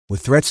With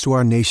threats to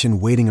our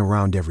nation waiting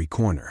around every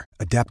corner,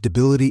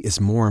 adaptability is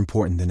more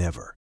important than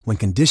ever. When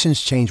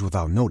conditions change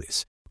without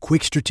notice,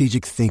 quick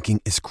strategic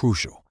thinking is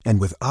crucial.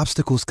 And with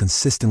obstacles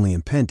consistently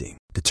impending,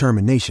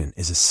 determination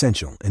is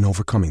essential in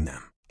overcoming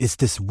them. It's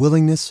this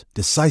willingness,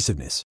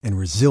 decisiveness, and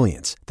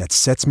resilience that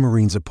sets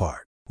Marines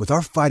apart. With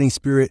our fighting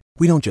spirit,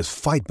 we don't just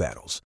fight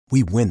battles,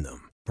 we win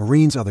them.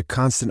 Marines are the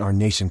constant our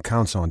nation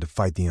counts on to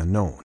fight the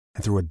unknown.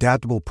 And through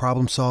adaptable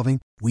problem solving,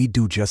 we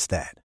do just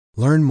that.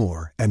 Learn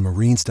more at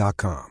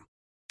marines.com.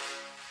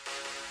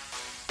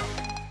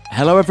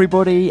 Hello,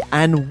 everybody,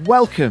 and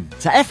welcome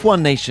to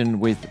F1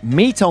 Nation with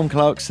me, Tom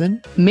Clarkson.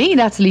 Me,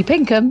 Natalie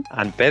Pinkham.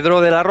 And Pedro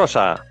de la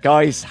Rosa.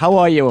 Guys, how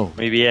are you all?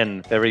 Muy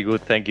bien. Very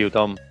good. Thank you,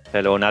 Tom.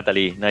 Hello,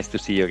 Natalie. Nice to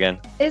see you again.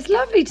 It's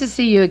lovely to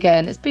see you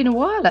again. It's been a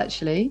while,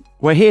 actually.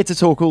 We're here to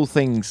talk all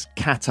things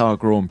Qatar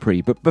Grand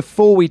Prix, but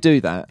before we do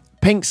that,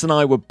 Pinks and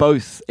I were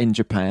both in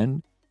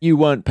Japan. You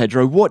weren't,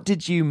 Pedro. What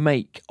did you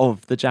make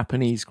of the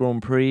Japanese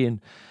Grand Prix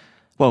and,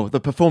 well,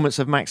 the performance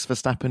of Max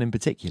Verstappen in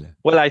particular?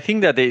 Well, I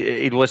think that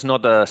it was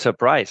not a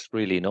surprise,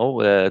 really,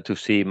 to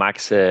see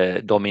Max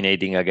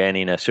dominating again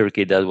in a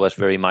circuit that was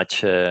very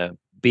much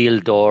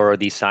built or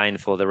designed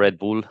for the Red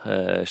Bull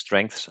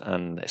strengths,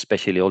 and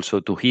especially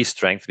also to his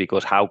strength,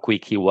 because how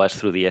quick he was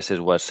through the S's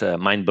was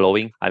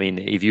mind-blowing. I mean,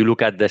 if you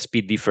look at the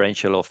speed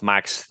differential of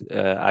Max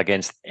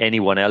against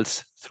anyone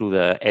else through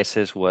the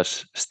S's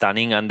was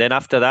stunning. And then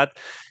after that,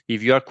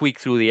 if you are quick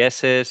through the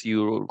S's,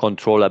 you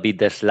control a bit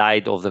the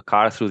slide of the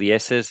car through the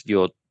S's,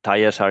 your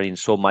tires are in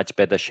so much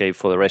better shape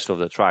for the rest of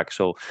the track.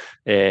 So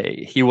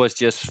he was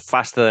just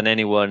faster than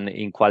anyone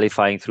in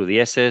qualifying through the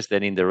S's.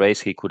 Then in the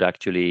race, he could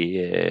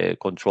actually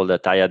control the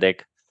tire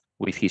deck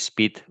with his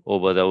speed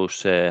over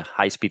those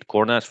high-speed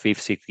corners,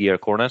 fifth, sixth gear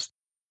corners.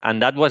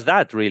 And that was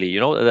that, really.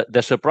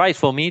 The surprise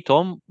for me,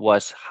 Tom,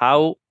 was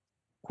how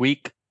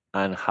quick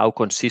and how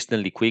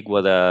consistently quick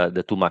were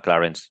the two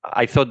McLarens.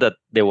 I thought that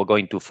they were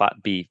going to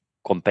be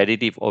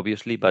competitive,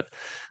 obviously, but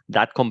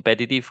that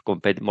competitive,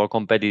 more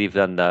competitive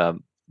than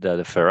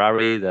the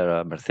Ferrari,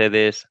 the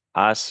Mercedes,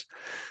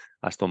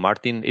 Aston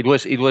Martin. It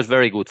was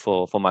very good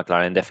for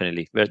McLaren,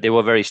 definitely. They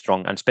were very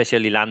strong, and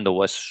especially Lando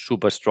was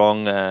super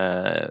strong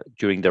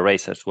during the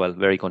race as well,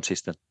 very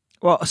consistent.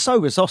 Well, so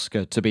was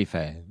Oscar, to be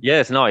fair.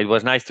 Yes, no, it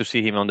was nice to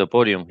see him on the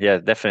podium. Yeah,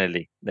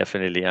 definitely.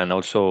 And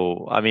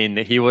also, I mean,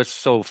 he was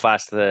so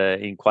fast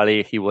in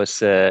quali.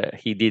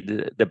 He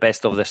did the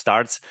best of the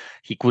starts.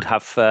 He could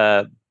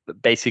have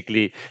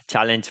basically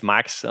challenged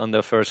Max on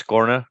the first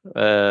corner,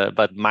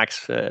 but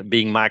Max,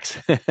 being Max,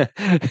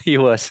 he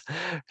was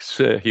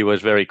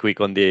very quick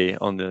on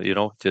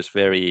the just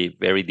very,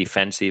 very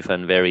defensive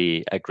and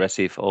very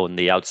aggressive on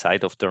the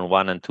outside of turn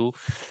 1 and 2.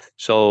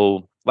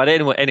 So, but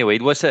anyway,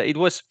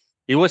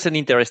 it was an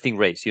interesting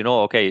race,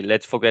 Okay,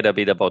 let's forget a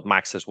bit about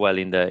Max as well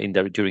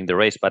during the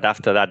race. But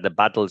after that, the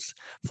battles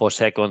for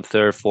second,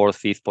 third, fourth,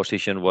 fifth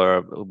position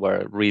were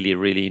really,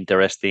 really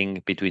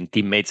interesting between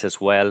teammates as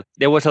well.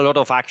 There was a lot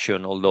of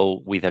action,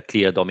 although with a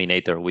clear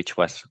dominator, which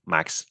was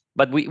Max.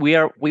 But we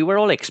were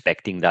all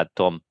expecting that,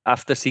 Tom.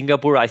 After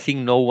Singapore, I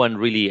think no one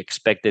really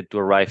expected to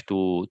arrive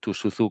to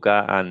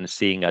Suzuka and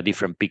seeing a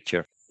different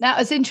picture. Now,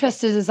 as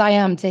interested as I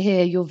am to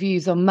hear your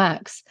views on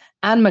Max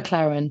and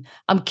McLaren,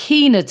 I'm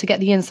keener to get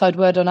the inside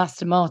word on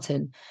Aston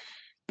Martin,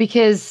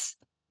 because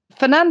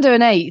Fernando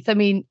in 8th, I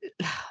mean,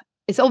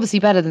 it's obviously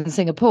better than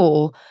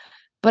Singapore,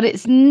 but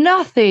it's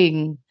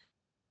nothing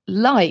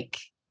like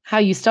how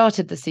you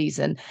started the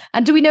season.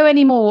 And do we know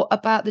any more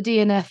about the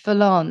DNF for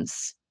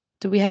Lance?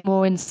 Do we have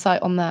more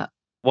insight on that?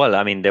 Well,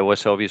 I mean, there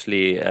was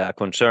obviously a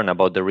concern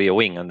about the rear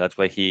wing, and that's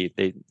why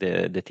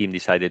the team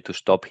decided to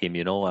stop him.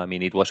 I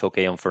mean, it was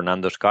okay on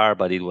Fernando's car,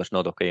 but it was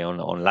not okay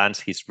on Lance.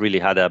 He's really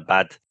had a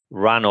bad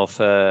run of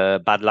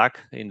bad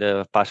luck in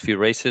the past few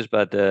races,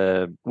 but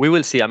we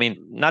will see. I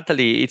mean,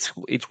 Natalie, it's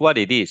what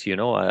it is.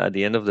 At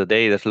the end of the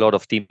day, there's a lot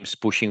of teams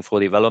pushing for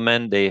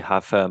development. They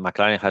have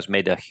McLaren has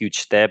made a huge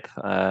step,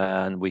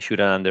 and we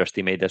shouldn't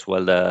underestimate as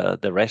well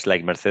the rest,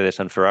 like Mercedes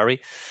and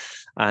Ferrari.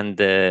 And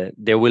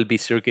there will be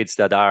circuits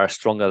that are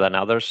stronger than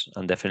others.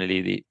 And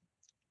definitely,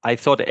 I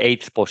thought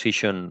 8th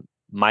position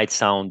might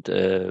sound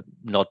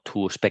not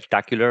too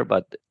spectacular,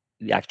 but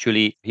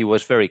actually he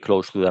was very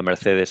close to the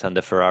Mercedes and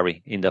the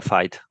Ferrari in the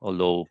fight.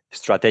 Although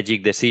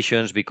strategic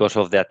decisions because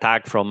of the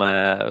attack from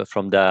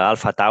the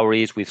Alpha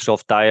Tauris with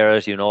soft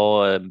tires,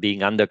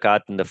 being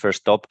undercut in the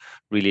first stop,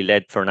 really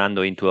led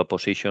Fernando into a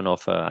position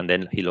of, and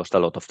then he lost a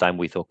lot of time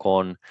with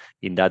Ocon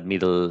in that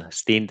middle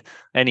stint.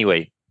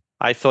 Anyway,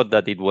 I thought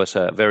that it was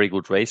a very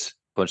good race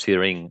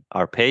considering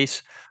our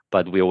pace,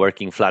 but we're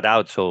working flat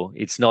out. So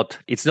it's not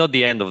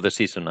the end of the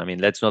season. I mean,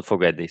 let's not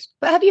forget this.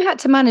 But have you had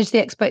to manage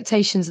the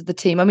expectations of the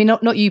team? I mean,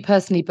 not you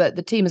personally, but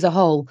the team as a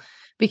whole,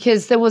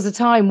 because there was a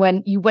time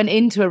when you went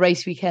into a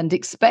race weekend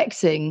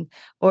expecting,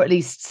 or at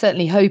least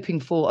certainly hoping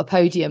for, a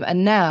podium.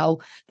 And now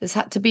there's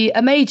had to be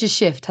a major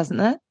shift, hasn't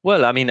there?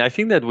 Well, I mean, I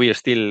think that we are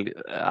still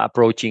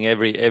approaching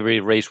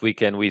every race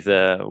weekend with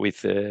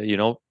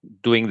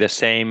doing the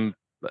same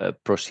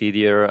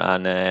procedure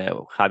and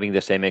having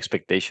the same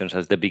expectations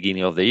as the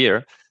beginning of the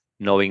year.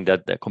 knowing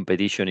that the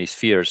competition is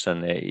fierce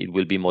and it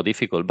will be more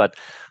difficult. But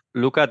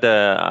look at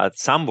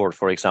Zandvoort,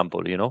 for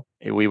example.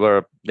 We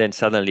were then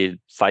suddenly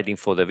fighting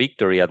for the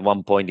victory at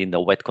one point in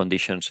the wet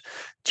conditions,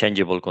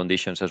 changeable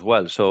conditions as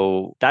well.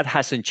 So that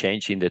hasn't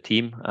changed in the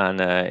team, and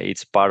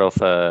it's part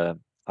of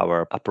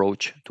our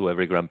approach to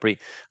every Grand Prix.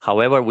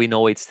 However, we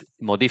know it's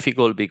more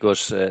difficult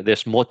because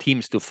there's more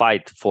teams to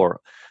fight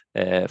for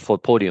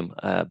podium.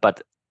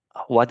 But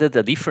what are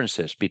the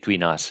differences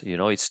between us?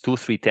 It's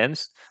 2-3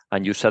 tenths,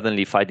 and you're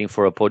suddenly fighting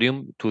for a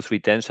podium,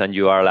 2-3 tenths, and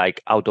you are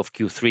like out of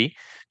Q3.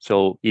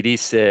 So it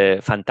is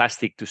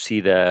fantastic to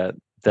see the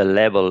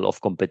level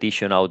of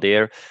competition out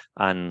there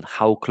and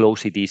how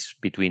close it is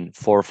between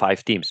 4 or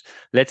 5 teams.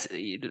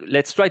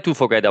 Let's try to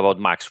forget about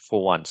Max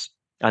for once.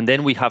 And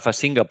then we have a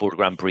Singapore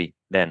Grand Prix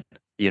then,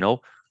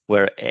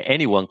 where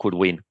anyone could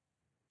win.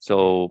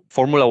 So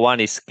Formula One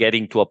is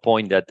getting to a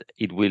point that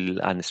it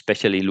will, and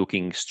especially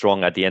looking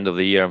strong at the end of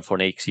the year and for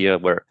next year,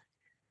 where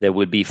there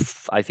will be,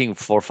 I think,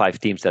 4 or 5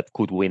 teams that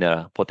could win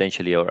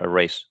potentially a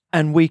race.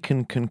 And we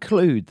can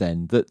conclude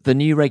then that the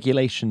new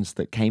regulations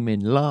that came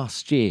in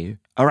last year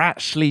are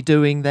actually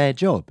doing their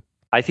job.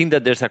 I think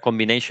that there's a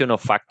combination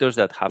of factors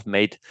that have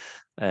made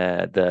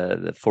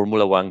the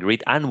Formula One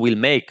grid and will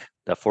make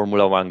the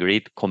Formula One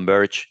grid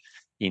converge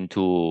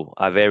into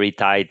a very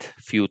tight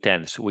few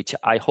tenths, which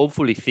I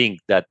hopefully think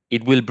that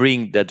it will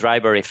bring the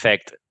driver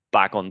effect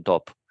back on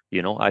top.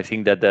 I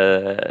think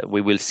that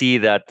we will see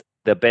that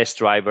the best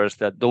drivers,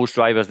 that those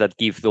drivers that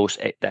give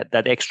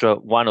that extra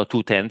 1 or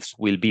 2 tenths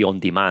will be on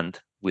demand,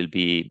 will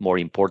be more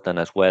important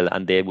as well,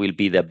 and they will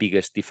be the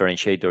biggest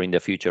differentiator in the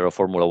future of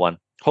Formula One.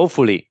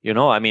 Hopefully,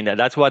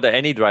 that's what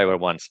any driver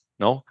wants,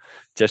 no?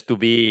 Just to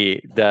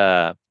be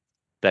the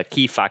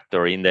key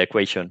factor in the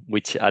equation,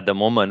 which at the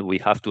moment we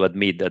have to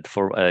admit that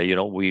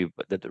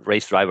that the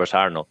race drivers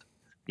are not.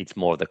 It's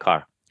more the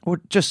car. Well,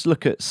 just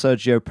look at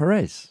Sergio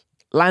Perez.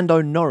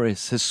 Lando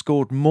Norris has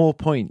scored more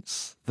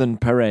points than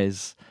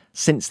Perez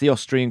since the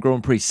Austrian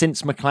Grand Prix.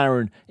 Since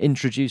McLaren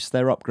introduced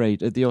their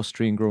upgrade at the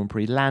Austrian Grand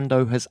Prix,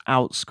 Lando has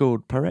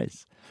outscored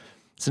Perez.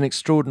 It's an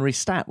extraordinary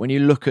stat when you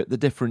look at the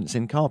difference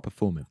in car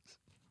performance.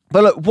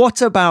 But look,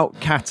 what about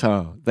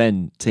Qatar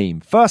then, team?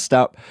 First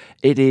up,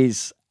 it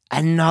is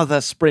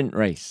another sprint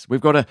race.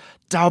 We've got a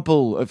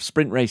double of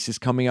sprint races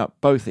coming up,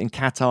 both in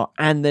Qatar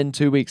and then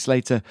 2 weeks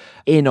later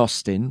in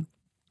Austin.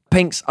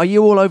 Pinks, are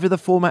you all over the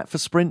format for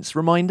sprints?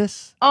 Remind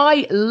us.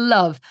 I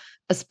love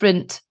a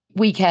sprint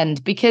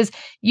weekend because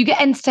you get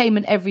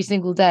entertainment every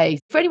single day.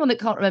 For anyone that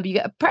can't remember, you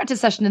get a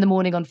practice session in the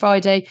morning on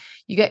Friday,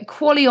 you get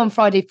quali on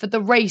Friday for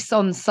the race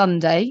on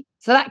Sunday.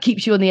 So that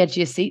keeps you on the edge of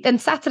your seat. Then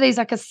Saturday's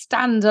like a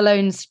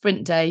standalone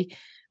sprint day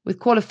with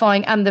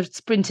qualifying and the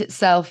sprint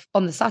itself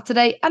on the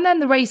Saturday, and then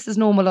the race is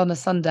normal on a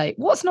Sunday.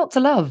 What's not to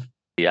love?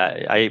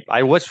 Yeah,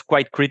 I was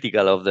quite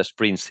critical of the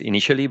sprints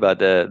initially, but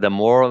the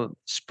more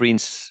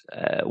sprints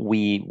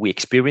we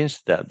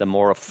experience, the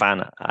more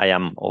fan I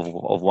am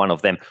of one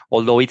of them.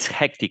 Although it's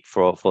hectic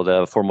for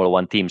the Formula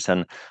One teams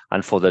and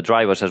for the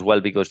drivers as well,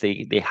 because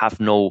they have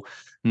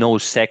no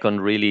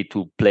second really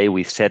to play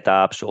with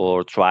setups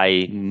or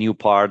try new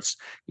parts.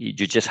 You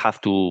just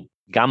have to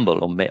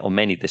gamble on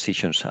many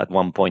decisions at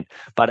one point.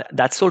 But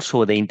that's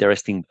also the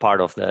interesting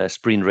part of the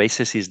sprint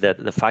races, is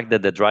that the fact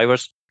that the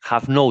drivers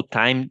have no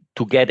time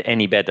to get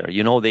any better.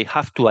 They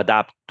have to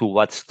adapt to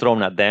what's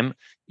thrown at them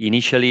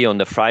initially on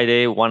the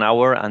Friday 1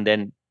 hour, and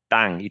then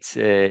bang, it's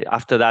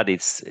after that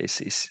it's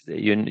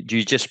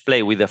you just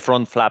play with the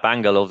front flap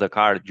angle of the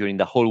car during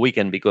the whole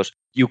weekend, because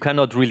you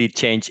cannot really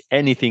change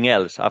anything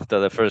else after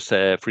the first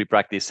free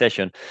practice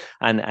session.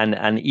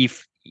 And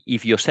if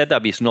your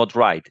setup is not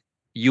right,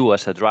 you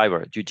as a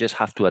driver, you just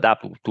have to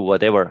adapt to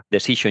whatever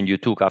decision you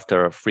took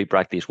after free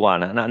practice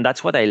 1. And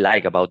that's what I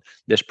like about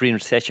the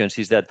sprint sessions,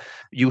 is that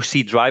you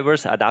see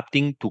drivers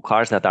adapting to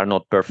cars that are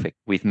not perfect,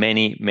 with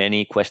many,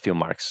 many question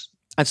marks.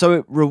 And so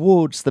it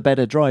rewards the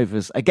better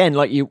drivers. Again,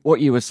 like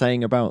what you were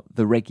saying about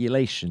the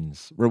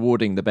regulations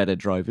rewarding the better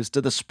drivers. Do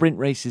the sprint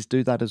races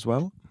do that as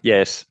well?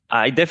 Yes,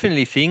 I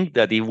definitely think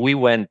that if we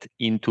went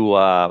into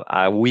a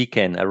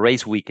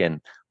race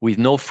weekend, with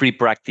no free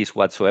practice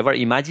whatsoever.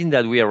 Imagine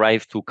that we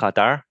arrive to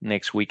Qatar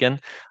next weekend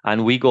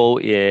and we go,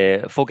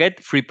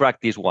 forget free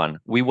practice 1.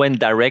 We went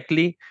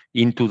directly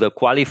into the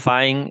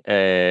qualifying,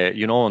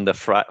 on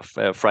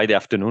the Friday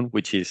afternoon,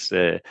 which is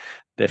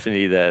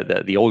definitely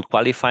the old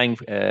qualifying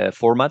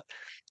format.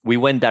 We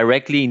went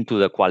directly into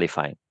the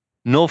qualifying.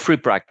 No free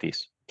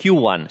practice.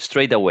 Q1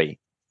 straight away.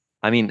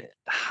 I mean,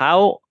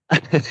 how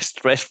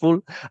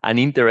stressful and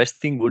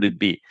interesting would it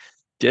be?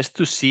 Just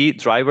to see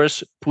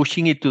drivers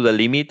pushing it to the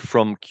limit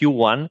from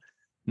Q1,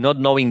 not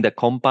knowing the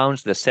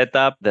compounds, the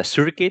setup, the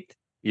circuit.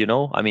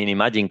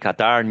 Imagine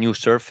Qatar, new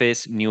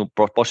surface, new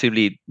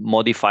possibly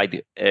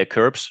modified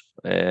curbs.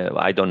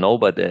 I don't know,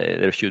 but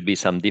there should be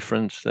some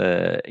difference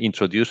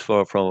introduced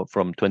from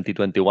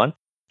 2021.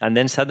 And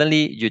then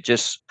suddenly you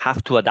just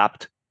have to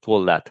adapt to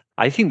all that.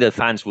 I think the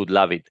fans would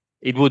love it.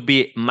 It would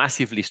be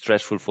massively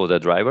stressful for the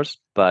drivers,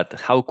 but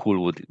how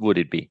cool would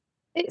it be?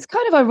 It's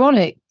kind of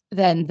ironic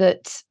then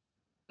that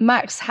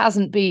Max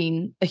hasn't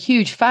been a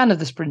huge fan of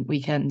the sprint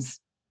weekends,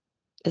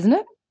 isn't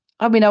it?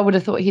 I mean, I would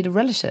have thought he'd have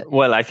relished it.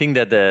 Well, I think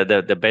that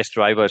the best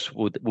drivers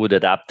would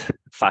adapt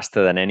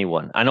faster than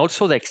anyone, and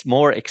also the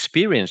more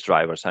experienced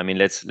drivers. I mean,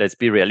 let's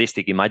be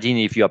realistic. Imagine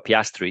if you are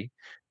Piastri,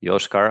 the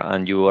Oscar,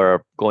 and you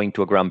are going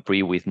to a Grand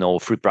Prix with no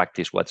free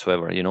practice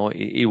whatsoever. You know,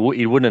 it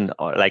wouldn't,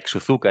 like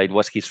Suzuka. It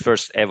was his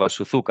first ever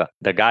Suzuka.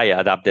 The guy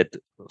adapted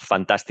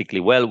fantastically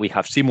well. We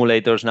have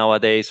simulators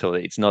nowadays, so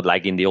it's not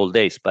like in the old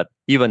days. But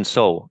even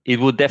so, it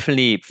would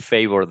definitely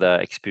favor the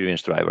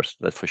experienced drivers.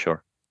 That's for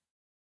sure.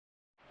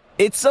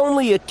 It's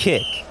only a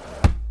kick,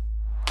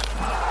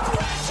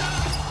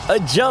 a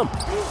jump,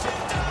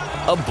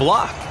 a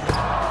block.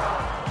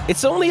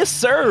 It's only a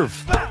serve.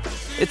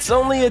 It's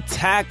only a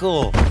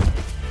tackle,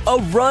 a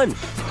run.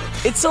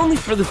 It's only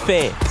for the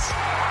fans.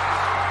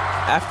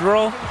 After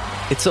all,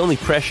 it's only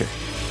pressure.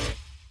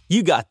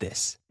 You got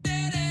this.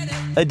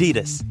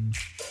 Adidas.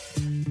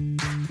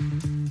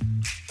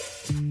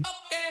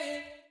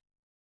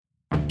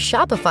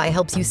 Shopify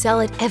helps you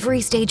sell at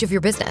every stage of your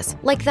business.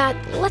 Like that,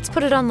 let's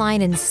put it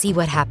online and see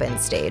what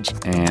happens stage.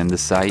 And the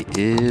site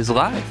is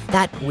live.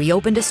 That we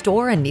opened a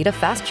store and need a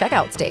fast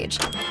checkout stage.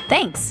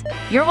 Thanks.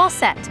 You're all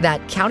set.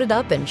 That count it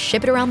up and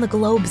ship it around the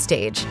globe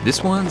stage.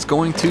 This one's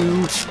going to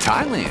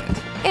Thailand.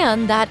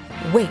 And that,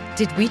 wait,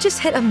 did we just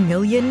hit 1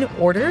 million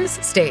orders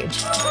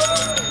stage?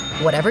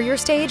 Whatever your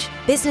stage,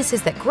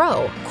 businesses that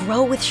grow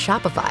with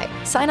Shopify.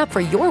 Sign up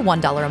for your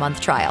 $1 a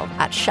month trial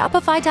at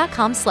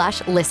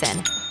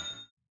shopify.com/listen.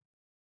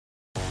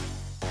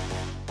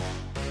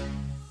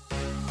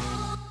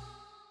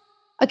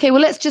 Okay,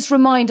 well, let's just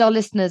remind our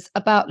listeners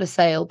about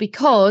Losail,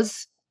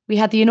 because we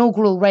had the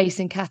inaugural race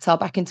in Qatar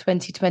back in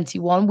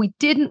 2021. We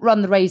didn't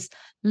run the race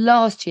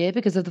last year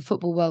because of the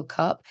Football World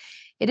Cup.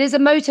 It is a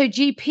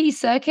MotoGP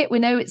circuit. We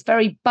know it's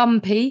very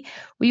bumpy.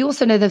 We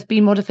also know there's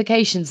been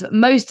modifications, but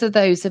most of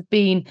those have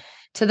been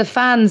to the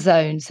fan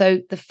zone. So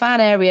the fan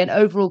area and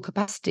overall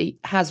capacity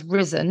has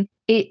risen.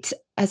 It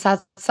has had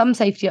some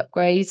safety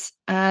upgrades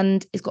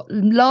and it's got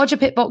larger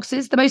pit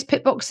boxes, the most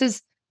pit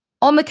boxes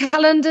on the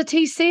calendar,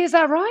 TC, is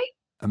that right?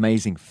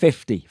 Amazing.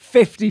 50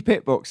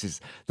 pit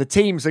boxes. The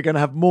teams are going to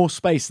have more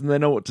space than they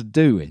know what to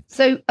do with.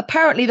 So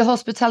apparently the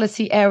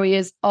hospitality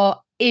areas are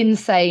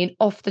insane,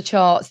 off the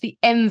charts, the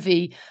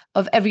envy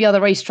of every other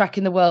racetrack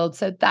in the world.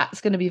 So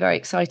that's going to be very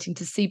exciting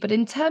to see. But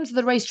in terms of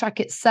the racetrack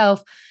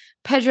itself,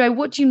 Pedro,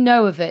 what do you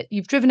know of it?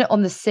 You've driven it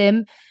on the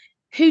sim.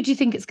 Who do you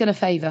think it's going to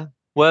favour?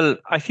 Well,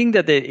 I think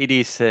that it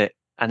is an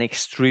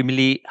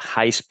extremely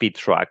high-speed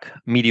track,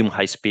 medium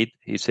high speed.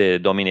 It's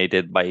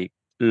dominated by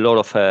a lot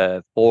of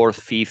 4th,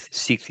 5th,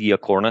 6th gear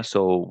corners.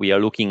 So we are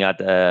looking at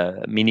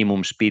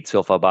minimum speeds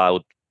of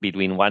about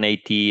between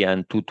 180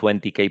 and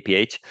 220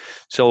 kph.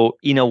 So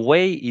in a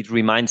way, it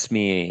reminds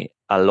me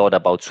a lot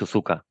about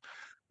Suzuka.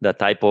 The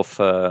type of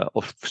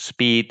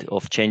speed,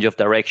 of change of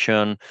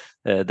direction,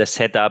 the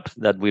setup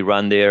that we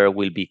run there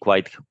will be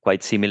quite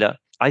similar.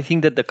 I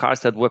think that the cars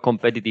that were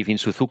competitive in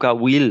Suzuka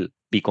will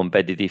be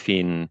competitive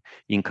in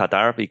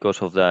Qatar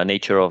because of the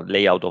nature of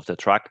layout of the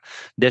track.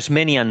 There's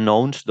many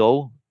unknowns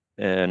though,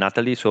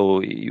 Natalie. So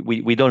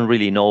we don't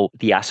really know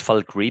the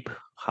asphalt grip,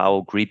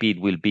 how grippy it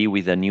will be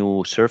with the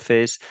new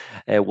surface,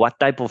 what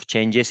type of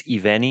changes,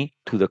 if any,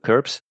 to the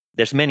curbs.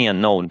 There's many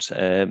unknowns.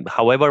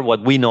 However,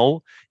 what we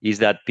know is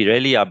that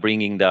Pirelli are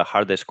bringing the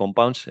hardest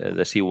compounds,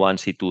 the C1,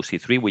 C2,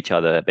 C3, which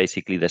are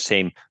basically the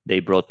same they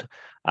brought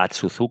at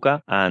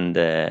Suzuka. And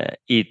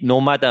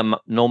no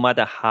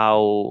matter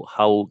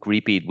how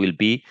grippy it will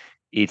be,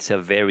 it's a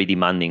very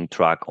demanding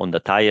track on the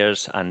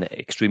tires and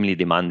extremely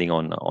demanding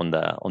on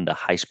the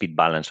high-speed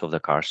balance of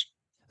the cars.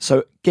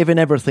 So given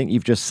everything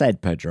you've just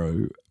said,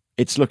 Pedro,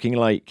 it's looking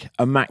like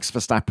a Max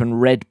Verstappen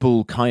Red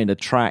Bull kind of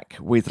track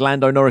with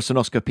Lando Norris and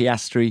Oscar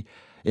Piastri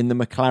in the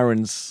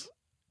McLaren's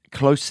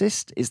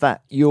closest. Is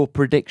that your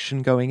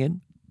prediction going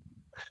in?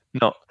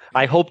 No,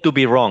 I hope to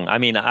be wrong. I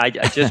mean, I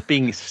just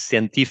being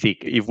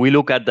scientific, if we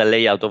look at the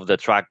layout of the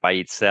track by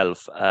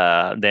itself,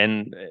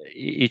 then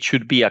it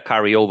should be a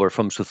carryover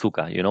from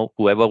Suzuka. You know,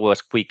 whoever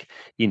was quick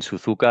in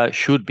Suzuka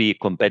should be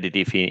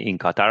competitive in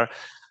Qatar.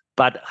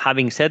 But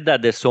having said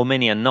that, there's so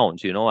many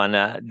unknowns, you know, and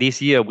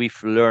this year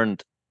we've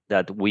learned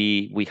that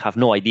we have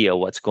no idea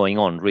what's going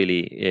on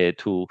really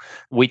to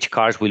which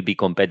cars will be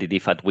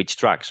competitive at which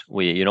tracks.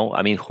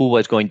 I mean, who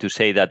was going to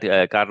say that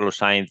Carlos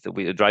Sainz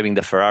driving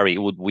the Ferrari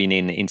would win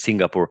in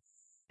Singapore?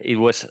 It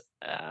was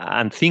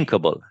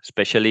unthinkable,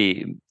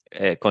 especially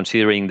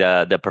considering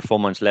the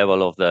performance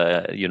level of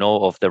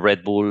the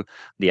Red Bull,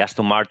 the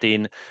Aston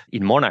Martin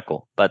in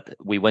Monaco. But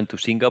we went to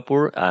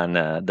Singapore and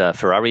the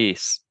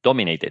Ferraris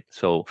dominated.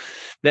 So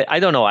I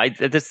don't know. I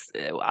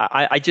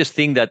just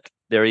think that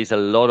there is a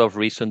lot of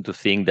reason to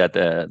think that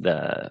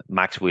the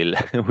Max will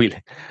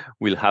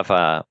have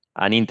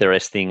an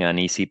interesting and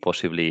easy,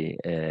 possibly,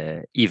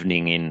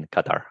 evening in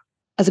Qatar.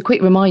 As a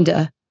quick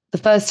reminder, the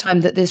first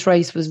time that this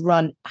race was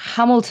run,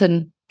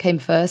 Hamilton came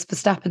first,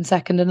 Verstappen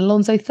second, and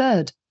Alonso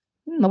third.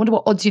 I wonder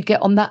what odds you'd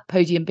get on that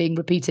podium being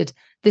repeated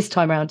this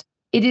time around.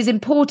 It is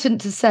important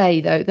to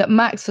say, though, that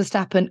Max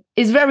Verstappen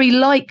is very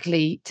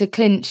likely to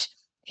clinch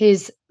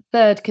his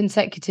third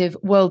consecutive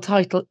world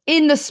title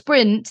in the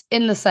sprint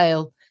in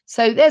Losail.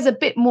 So there's a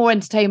bit more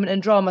entertainment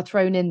and drama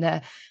thrown in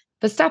there.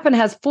 Verstappen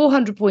has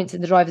 400 points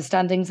in the driver's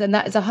standings, and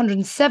that is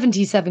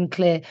 177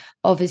 clear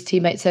of his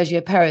teammate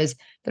Sergio Perez.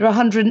 There are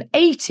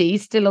 180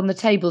 still on the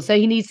table, so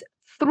he needs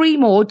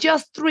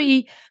just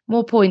three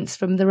more points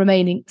from the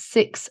remaining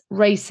 6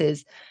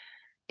 races.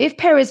 If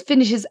Perez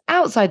finishes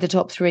outside the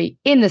top 3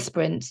 in the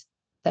sprint,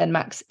 then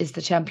Max is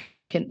the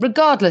champion,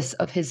 regardless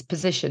of his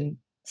position.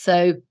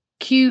 So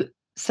cue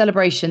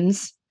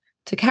celebrations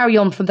to carry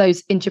on from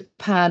those in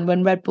Japan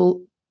when Red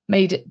Bull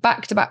made it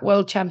back-to-back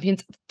world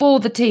champions for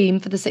the team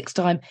for the 6th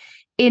time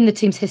in the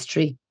team's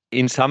history.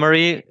 In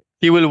summary,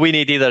 he will win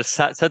it either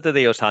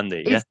Saturday or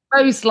Sunday. It's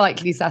most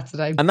likely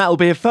Saturday. And that'll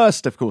be a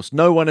first, of course.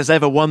 No one has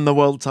ever won the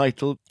world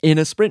title in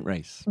a sprint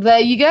race. There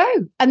you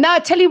go. And now I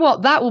tell you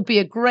what, that will be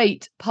a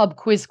great pub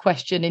quiz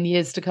question in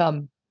years to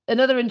come.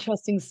 Another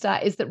interesting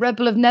stat is that Red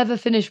Bull have never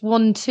finished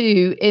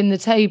 1-2 in the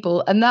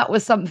table. And that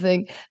was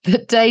something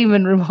that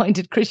Damon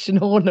reminded Christian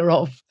Horner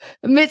of.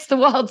 Amidst the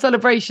wild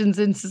celebrations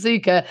in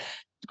Suzuka,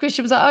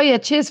 Christian was like, oh yeah,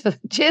 cheers for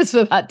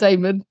that,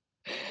 Damon.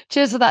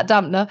 Cheers for that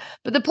dampener.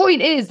 But the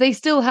point is, they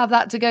still have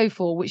that to go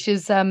for, which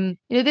is,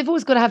 they've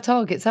always got to have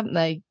targets, haven't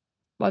they?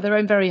 By their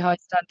own very high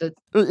standards.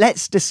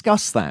 Let's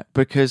discuss that,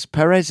 because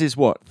Perez is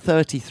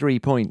 33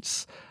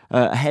 points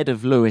ahead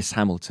of Lewis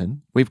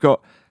Hamilton. We've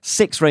got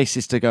 6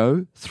 races to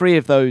go. 3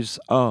 of those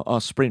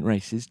are sprint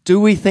races. Do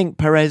we think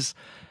Perez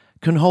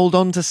can hold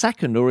on to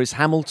second, or is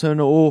Hamilton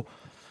or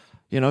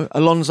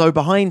Alonso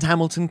behind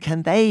Hamilton?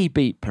 Can they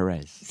beat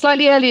Perez?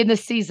 Slightly early in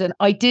this season,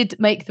 I did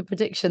make the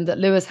prediction that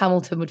Lewis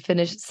Hamilton would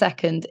finish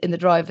second in the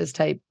driver's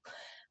table.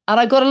 And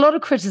I got a lot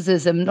of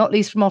criticism, not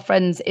least from our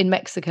friends in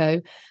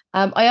Mexico.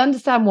 I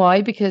understand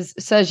why, because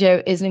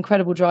Sergio is an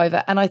incredible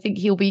driver. And I think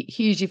he'll be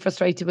hugely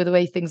frustrated with the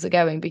way things are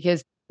going,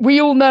 because we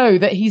all know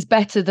that he's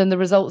better than the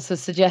results are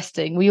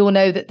suggesting. We all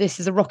know that this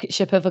is a rocket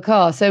ship of a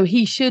car. So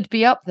he should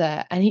be up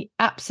there, and he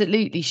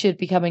absolutely should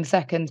be coming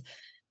second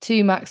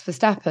to Max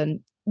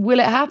Verstappen.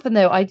 Will it happen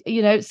though?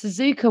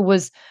 Suzuka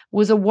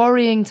was a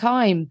worrying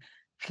time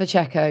for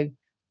Checo,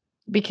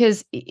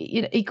 because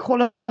he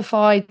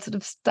qualified sort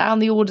of down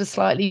the order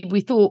slightly.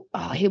 We thought,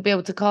 he'll be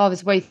able to carve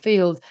his way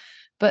field.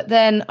 But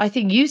then I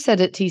think you said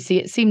at TC,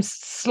 it seems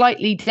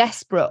slightly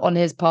desperate on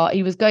his part.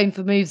 He was going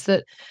for moves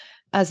that,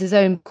 as his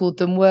own called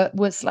them,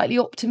 were slightly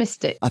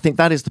optimistic. I think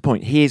that is the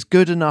point. He is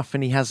good enough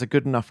and he has a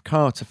good enough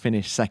car to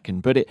finish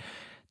second, but it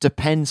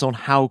depends on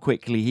how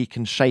quickly he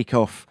can shake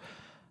off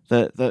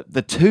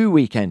the 2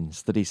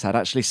 weekends that he's had.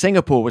 Actually,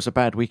 Singapore was a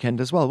bad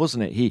weekend as well,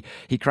 wasn't it?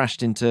 He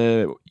crashed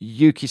into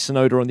Yuki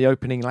Tsunoda on the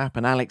opening lap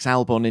and Alex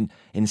Albon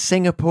in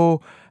Singapore.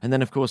 And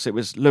then, of course, it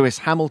was Lewis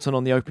Hamilton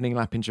on the opening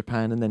lap in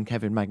Japan and then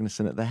Kevin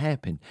Magnussen at the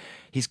hairpin.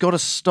 He's got to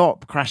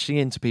stop crashing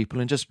into people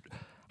and just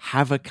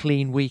have a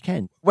clean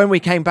weekend. When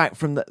we came back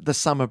from the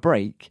summer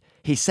break,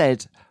 he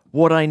said,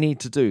 what I need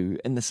to do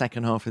in the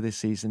second half of this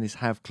season is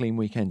have clean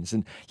weekends.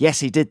 And yes,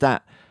 he did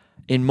that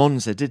in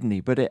Monza, didn't he?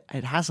 But it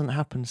hasn't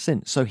happened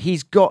since. So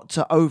he's got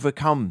to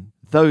overcome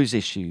those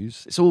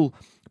issues. It's all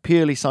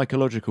purely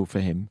psychological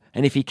for him.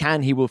 And if he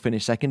can, he will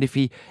finish second. If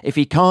he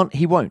can't,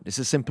 he won't. It's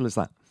as simple as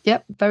that.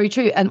 Yep, very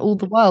true. And all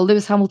the while,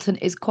 Lewis Hamilton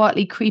is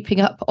quietly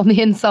creeping up on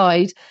the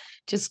inside,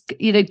 just,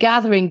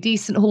 gathering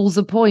decent hauls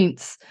of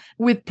points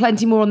with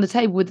plenty more on the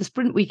table with the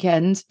sprint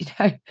weekend.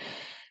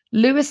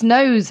 Lewis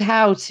knows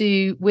how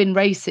to win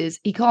races.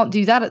 He can't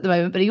do that at the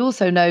moment, but he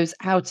also knows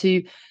how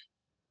to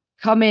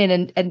come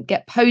in and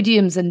get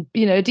podiums and,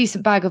 a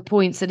decent bag of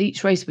points at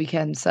each race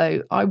weekend.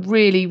 So I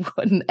really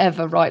wouldn't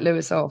ever write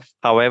Lewis off.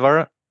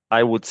 However,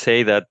 I would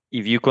say that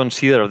if you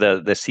consider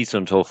the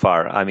season so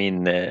far,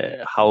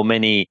 how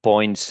many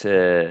points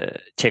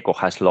Checo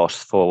has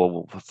lost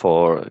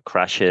for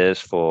crashes,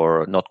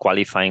 for not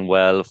qualifying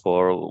well,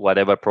 for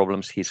whatever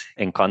problems he's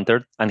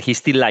encountered, and he's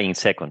still lying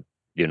second,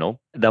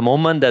 The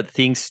moment that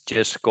things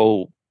just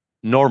go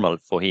normal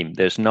for him,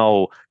 there's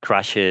no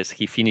crashes,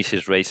 he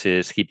finishes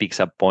races, he picks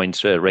up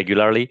points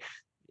regularly,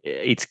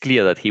 it's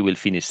clear that he will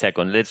finish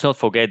second. Let's not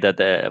forget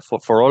that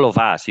for all of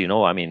us,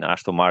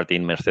 Aston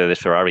Martin, Mercedes,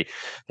 Ferrari,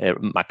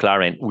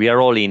 McLaren, we are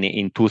all in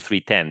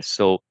 2-3 tenths.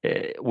 So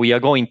we are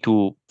going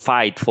to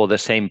fight for the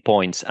same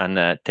points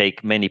and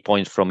take many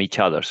points from each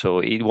other. So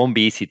it won't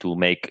be easy to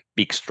make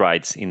big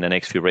strides in the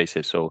next few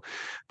races.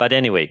 But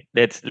anyway,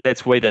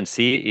 let's wait and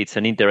see. It's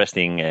an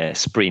interesting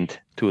sprint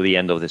to the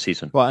end of the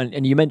season. Well,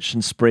 and you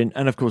mentioned sprint,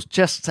 and of course,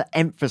 just to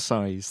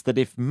emphasise that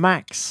if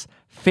Max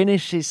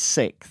finishes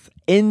 6th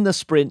in the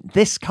sprint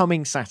this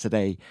coming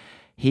Saturday,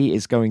 he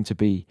is going to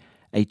be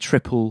a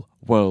triple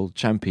world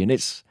champion.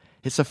 It's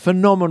a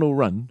phenomenal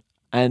run.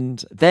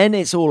 And then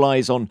it's all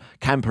eyes on,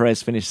 can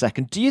Perez finish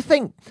second? Do you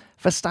think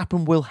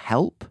Verstappen will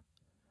help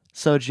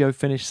Sergio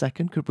finish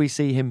second? Could we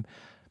see him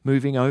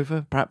moving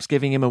over, perhaps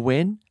giving him a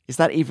win? Is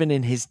that even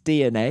in his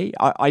DNA?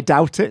 I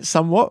doubt it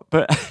somewhat,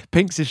 but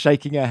Pinks is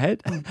shaking her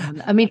head.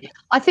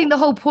 I think the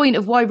whole point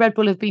of why Red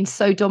Bull have been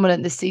so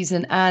dominant this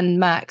season and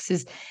Max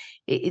is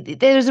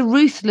There's a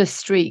ruthless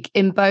streak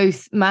in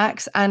both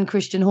Max and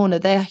Christian Horner.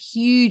 They're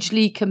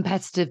hugely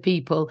competitive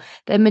people.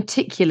 They're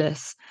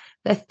meticulous.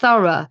 They're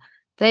thorough.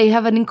 They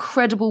have an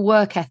incredible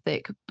work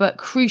ethic, but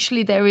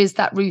crucially, there is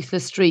that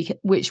ruthless streak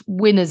which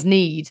winners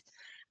need.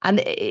 And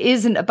it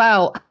isn't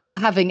about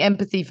having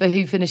empathy for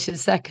who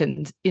finishes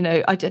second.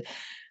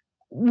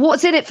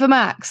 What's in it for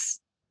Max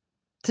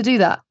to do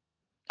that?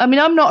 I mean,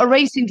 I'm not a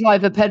racing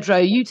driver, Pedro.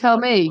 You tell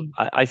me.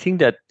 I think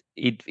that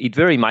it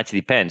very much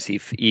depends.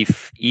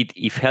 If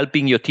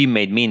helping your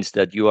teammate means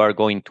that you are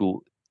going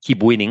to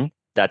keep winning,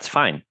 that's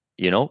fine,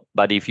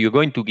 But if you're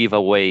going to give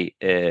away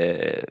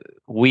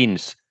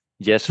wins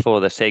just for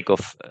the sake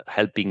of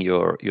helping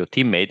your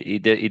teammate,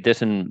 it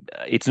doesn't.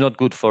 It's not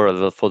good for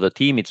the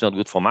team. It's not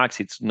good for Max.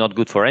 It's not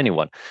good for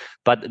anyone.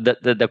 But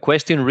the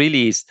question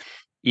really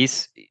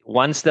is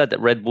once that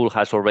Red Bull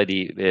has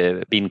already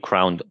been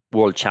crowned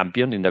world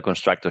champion in the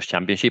Constructors'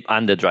 Championship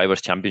and the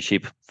Drivers'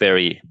 Championship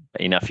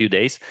in a few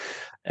days,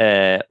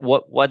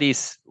 what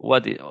is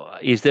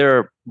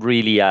there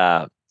really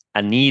a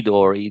need,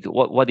 or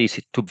what is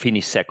it to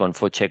finish second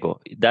for Checo?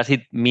 Does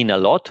it mean a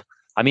lot?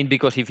 I mean,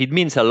 because if it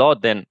means a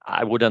lot, then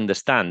I would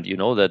understand,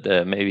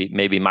 that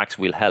maybe Max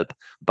will help.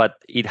 But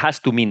it has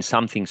to mean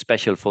something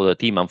special for the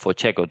team and for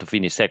Checo to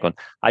finish second.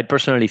 I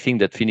personally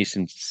think that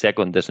finishing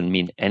second doesn't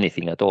mean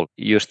anything at all.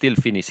 You're still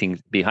finishing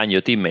behind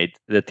your teammate.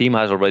 The team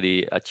has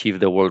already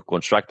achieved the World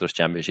Constructors'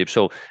 Championship.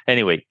 So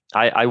anyway,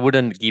 I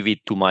wouldn't give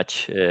it too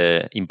much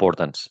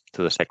importance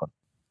to the second.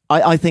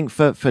 I think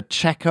for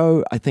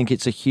Checo, I think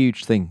it's a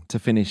huge thing to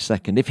finish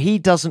second. If he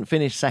doesn't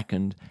finish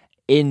second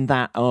in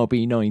that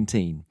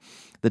RB19,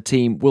 the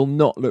team will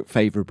not look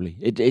favourably.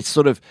 It's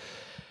sort of,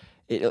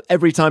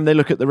 every time they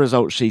look at the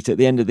results sheet at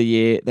the end of the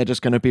year, they're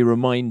just going to be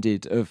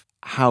reminded of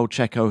how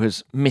Checo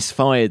has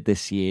misfired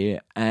this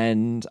year.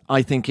 And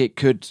I think it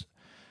could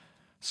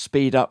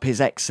speed up his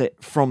exit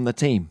from the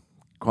team,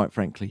 quite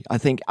frankly. I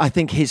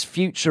think his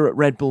future at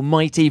Red Bull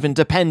might even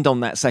depend on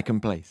that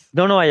second place.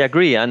 No, I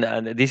agree, and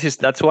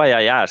that's why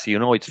I asked.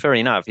 It's fair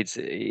enough.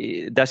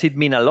 Does it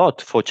mean a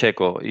lot for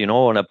Checo,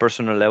 on a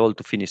personal level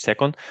to finish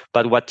second?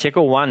 But what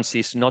Checo wants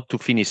is not to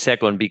finish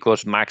second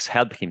because Max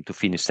helped him to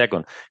finish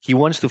second. He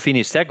wants to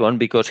finish second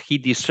because he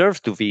deserves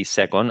to be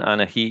second,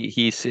 and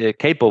he's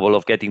capable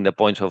of getting the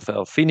points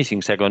of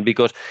finishing second.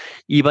 Because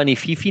even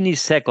if he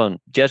finishes second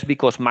just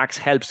because Max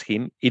helps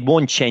him, it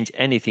won't change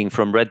anything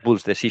from Red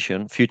Bull's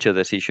future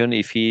decision,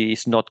 if he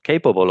is not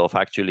capable of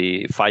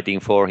actually fighting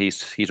for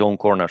his own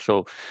corner.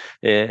 So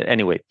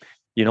anyway,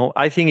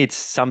 I think it's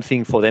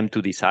something for them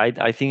to decide.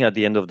 I think at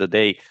the end of the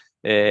day,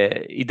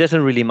 it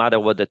doesn't really matter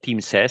what the team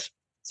says.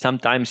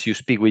 Sometimes you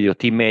speak with your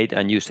teammate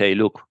and you say,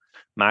 look,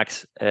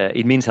 Max,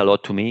 it means a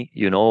lot to me.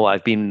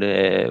 I've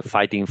been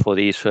fighting for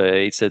this.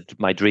 It's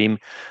my dream.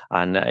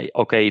 And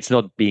okay, it's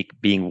not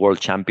being world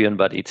champion,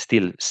 but it's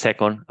still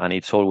second. And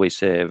it's always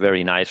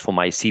very nice for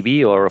my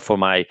CV or for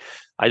my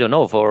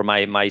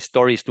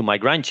stories to my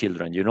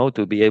grandchildren,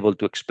 to be able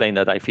to explain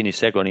that I finished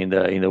second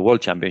in the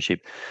World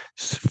Championship,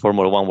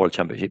 Formula One World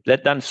Championship.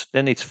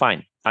 Then it's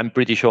fine. I'm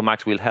pretty sure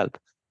Max will help,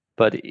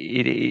 but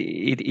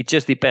it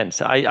just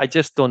depends. I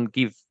just don't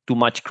give too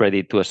much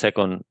credit to a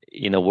second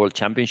in a World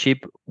Championship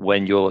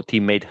when your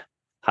teammate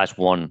has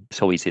won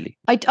so easily.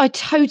 I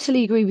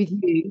totally agree with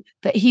you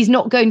that he's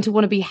not going to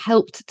want to be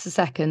helped to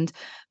second,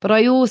 but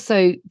I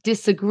also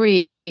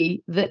disagree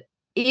that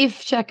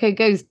if Checo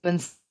goes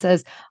and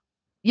says,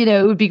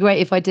 it would be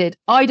great if I did,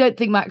 I don't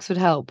think Max would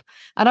help.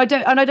 And I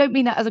don't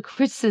mean that as a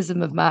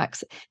criticism of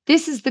Max.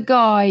 This is the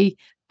guy,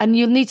 and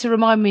you'll need to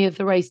remind me of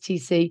the race,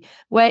 TC,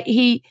 where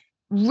he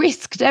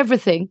risked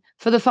everything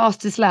for the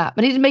fastest lap.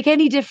 And it didn't make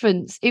any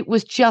difference. It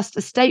was just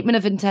a statement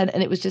of intent,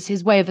 and it was just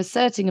his way of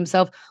asserting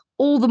himself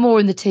all the more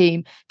in the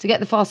team to get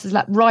the fastest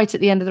lap right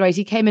at the end of the race.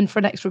 He came in for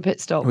an extra pit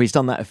stop. Well, he's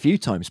done that a few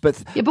times.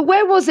 But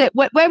where was it?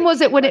 When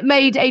was it when it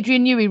made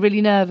Adrian Newey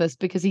really nervous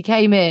because he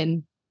came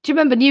in? Do you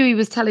remember Newey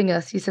was telling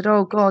us, he said,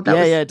 oh God, that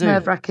was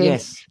nerve-wracking.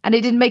 Yes. And it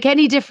didn't make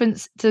any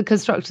difference to the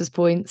constructors'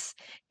 points.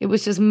 It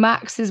was just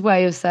Max's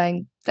way of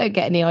saying, don't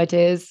get any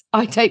ideas.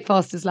 I take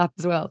fastest lap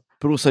as well.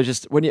 But also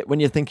just when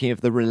you're thinking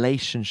of the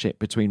relationship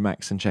between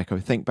Max and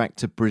Checo, think back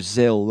to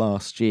Brazil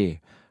last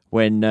year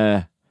when,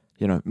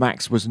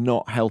 Max was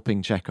not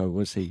helping Checo,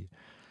 was he?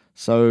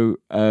 So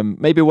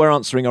maybe we're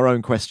answering our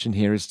own question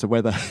here as to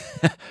whether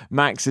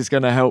Max is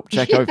going to help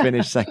Checo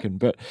finish second.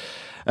 But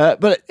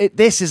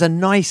this is a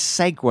nice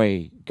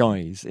segue,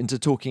 guys, into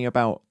talking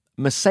about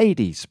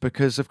Mercedes,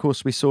 because, of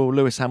course, we saw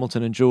Lewis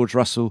Hamilton and George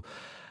Russell.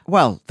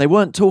 Well, they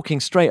weren't talking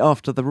straight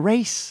after the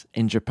race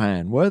in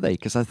Japan, were they?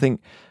 Because I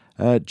think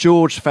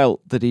George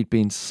felt that he'd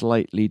been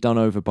slightly done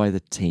over by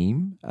the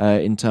team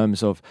in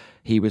terms of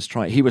he was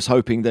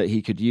hoping that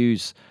he could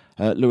use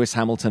Lewis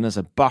Hamilton as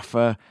a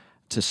buffer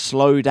to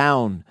slow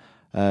down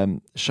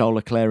Charles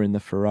Leclerc in the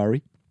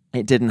Ferrari.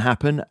 It didn't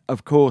happen.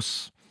 Of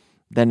course,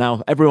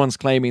 everyone's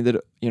claiming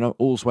that,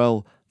 all's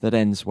well that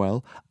ends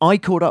well. I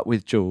caught up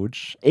with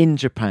George in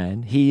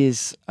Japan. He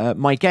is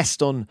my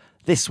guest on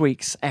this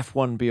week's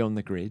F1 Beyond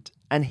the Grid,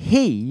 and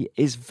he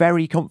is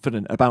very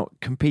confident about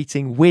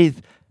competing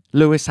with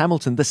Lewis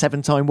Hamilton, the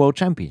 7-time world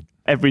champion?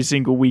 Every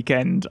single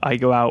weekend I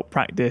go out,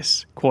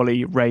 practice,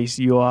 quali, race,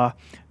 you are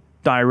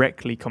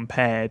directly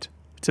compared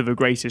to the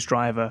greatest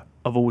driver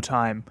of all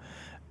time.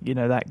 You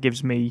know, that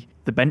gives me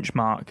the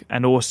benchmark.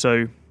 And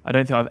also, I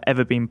don't think I've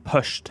ever been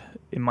pushed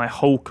in my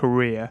whole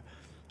career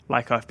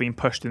like I've been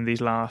pushed in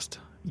these last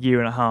year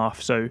and a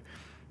half. So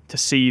to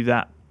see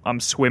that I'm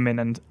swimming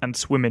and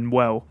swimming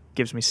well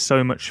gives me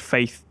so much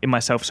faith in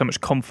myself, so much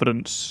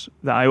confidence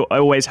that I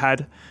always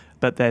had.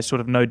 But there's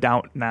sort of no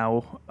doubt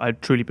now. I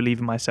truly believe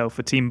in myself.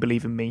 The team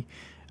believe in me.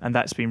 And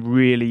that's been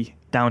really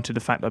down to the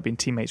fact that I've been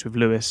teammates with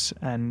Lewis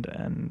and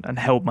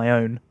held my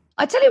own.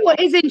 I tell you what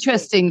is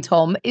interesting,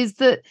 Tom, is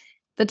that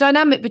the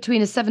dynamic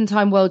between a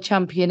 7-time world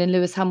champion and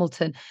Lewis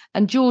Hamilton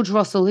and George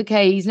Russell.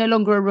 Okay, he's no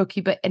longer a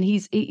rookie, but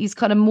he's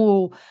kind of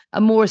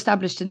more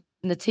established in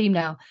the team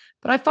now.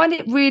 But I find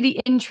it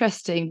really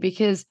interesting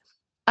because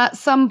at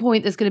some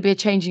point there's going to be a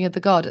changing of the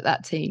guard at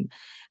that team,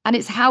 and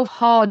it's how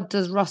hard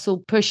does Russell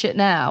push it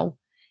now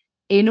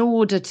in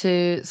order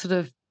to sort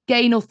of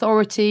gain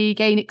authority,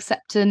 gain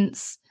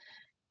acceptance,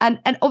 and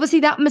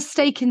obviously that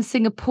mistake in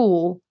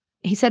Singapore.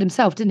 He said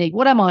himself, didn't he?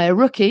 What am I, a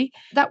rookie?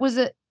 That was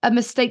a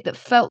mistake that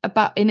felt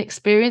about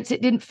inexperience.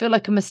 It didn't feel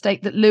like a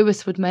mistake that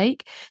Lewis would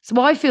make.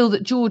 So I feel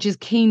that George is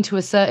keen to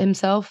assert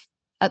himself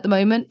at the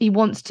moment. He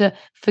wants to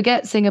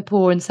forget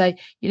Singapore and say,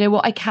 you know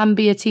what, I can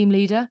be a team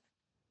leader.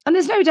 And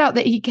there's no doubt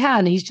that he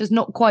can. He's just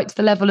not quite to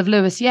the level of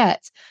Lewis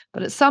yet.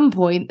 But at some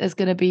point, there's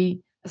going to be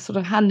a sort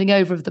of handing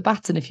over of the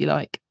baton, if you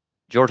like.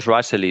 George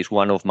Russell is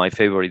one of my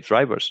favorite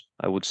drivers,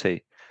 I would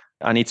say.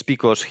 And it's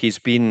because he's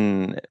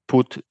been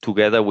put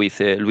together with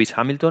Lewis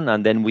Hamilton,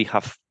 and then we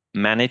have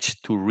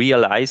managed to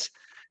realize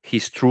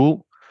his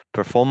true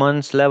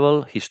performance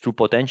level, his true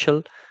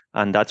potential.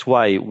 And that's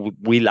why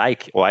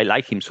I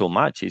like him so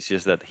much. It's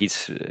just that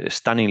he's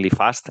stunningly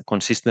fast,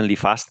 consistently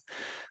fast,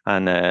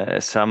 and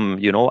a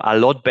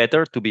lot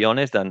better, to be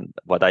honest, than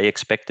what I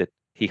expected.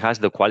 He has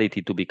the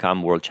quality to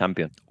become world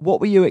champion.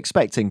 What were you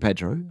expecting,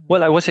 Pedro?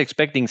 Well, I was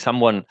expecting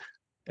someone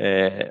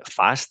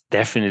fast,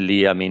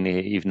 definitely. I mean,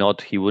 if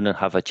not, he wouldn't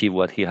have achieved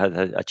what he had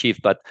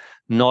achieved, but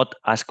not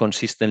as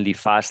consistently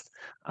fast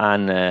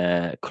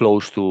and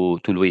close to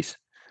Luis.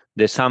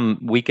 There's some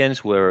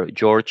weekends where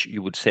George,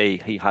 you would say,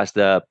 he has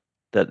the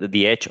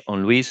edge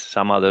on Luis.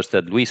 Some others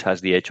that Luis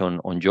has the edge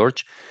on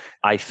George.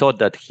 I thought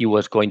that he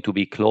was going to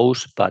be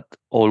close, but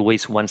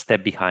always one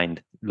step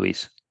behind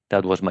Luis.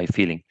 That was my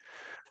feeling.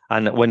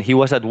 And when he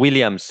was at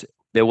Williams,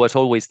 there was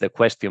always the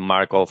question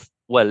mark of,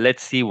 well,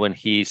 let's see when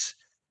he's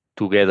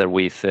together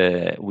with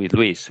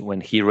Luis.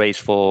 When he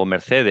raced for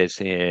Mercedes,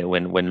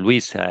 when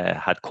Luis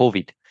had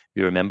COVID,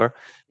 you remember,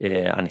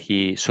 and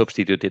he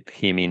substituted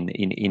him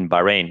in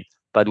Bahrain.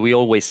 But we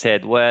always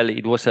said, well,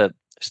 it was a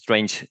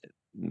strange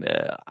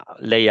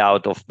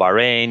layout of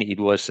Bahrain. It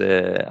was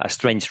a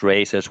strange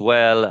race as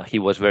well. He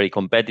was very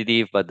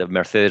competitive, but the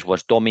Mercedes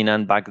was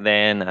dominant back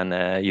then,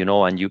 and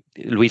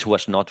Luis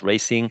was not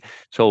racing.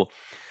 So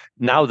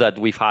now that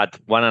we've had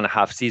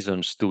 1.5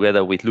 seasons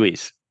together with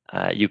Luis,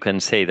 you can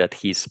say that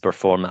he's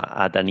performed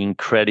at an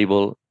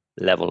incredible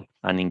level,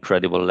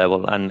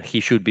 and he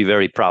should be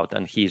very proud,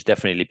 and he's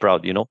definitely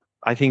proud.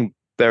 I think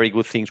very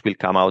good things will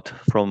come out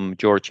from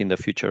George in the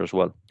future as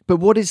well. But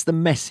what is the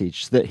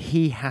message? That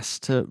he has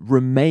to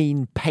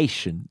remain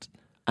patient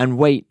and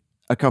wait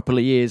a couple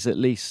of years at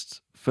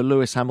least for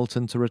Lewis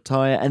Hamilton to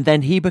retire, and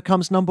then he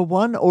becomes number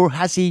one? Or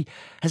has he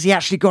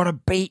actually got to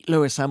beat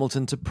Lewis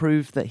Hamilton to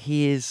prove that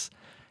he is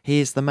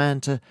the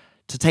man to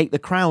take the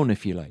crown,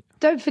 if you like?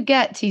 Don't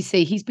forget,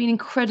 TC, he's been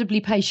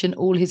incredibly patient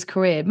all his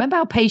career. Remember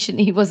how patient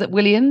he was at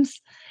Williams?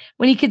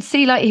 When he could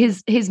see like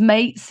his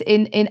mates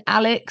in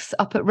Alex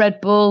up at Red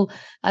Bull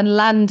and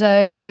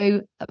Lando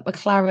at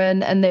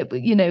McLaren, and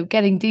they,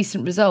 getting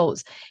decent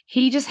results.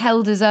 He just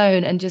held his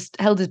own and just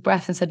held his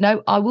breath and said,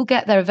 no, I will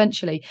get there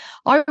eventually.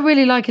 I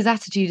really like his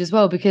attitude as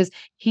well, because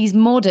he's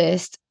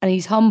modest and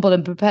he's humble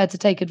and prepared to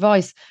take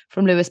advice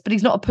from Lewis, but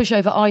he's not a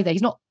pushover either.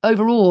 He's not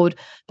overawed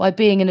by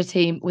being in a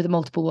team with a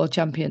multiple world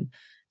champion.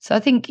 So I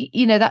think,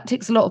 that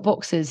ticks a lot of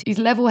boxes. He's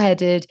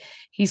level-headed,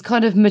 he's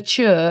kind of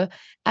mature,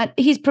 and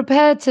he's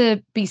prepared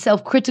to be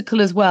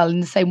self-critical as well, in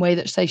the same way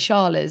that, say,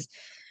 Charles is,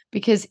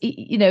 because,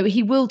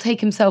 he will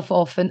take himself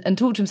off and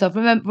talk to himself.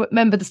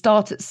 Remember the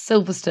start at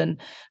Silverstone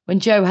when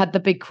Joe had the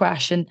big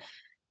crash, and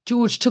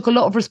George took a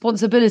lot of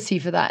responsibility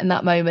for that in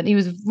that moment. He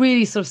was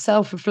really sort of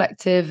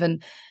self-reflective,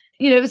 and,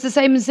 it was the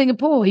same in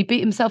Singapore. He beat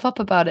himself up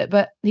about it,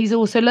 but he's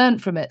also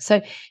learned from it.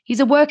 So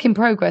he's a work in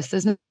progress,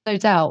 there's no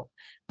doubt.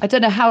 I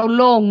don't know how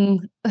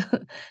long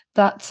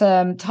that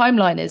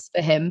timeline is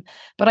for him,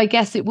 but I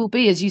guess it will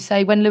be, as you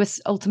say, when Lewis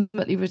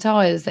ultimately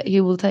retires, that he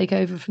will take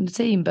over from the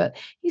team. But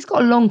he's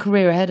got a long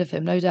career ahead of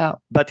him, no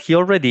doubt. But he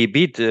already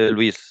beat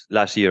Luis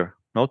last year,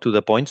 to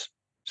the points.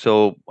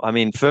 So, I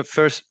mean,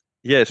 first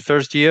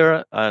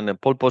year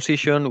and pole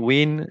position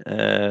win.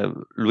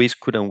 Luis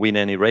couldn't win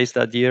any race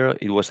that year.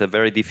 It was a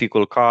very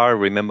difficult car.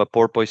 Remember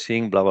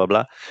porpoising, blah, blah,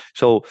 blah.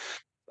 So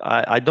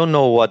I don't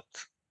know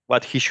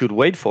what he should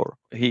wait for.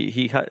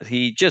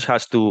 He just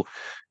has to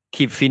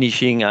keep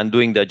finishing and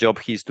doing the job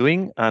he's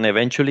doing. And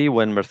eventually,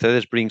 when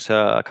Mercedes brings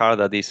a car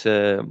that is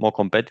more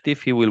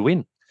competitive, he will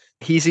win.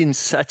 He's in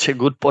such a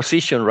good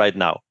position right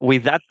now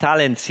with that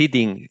talent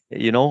sitting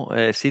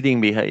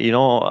behind,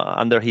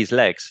 under his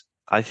legs.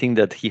 I think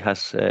that he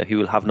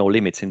will have no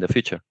limits in the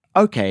future.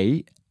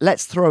 Okay,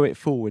 let's throw it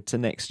forward to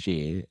next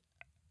year.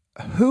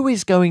 Who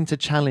is going to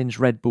challenge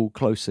Red Bull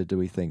closer, do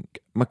we think?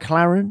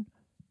 McLaren,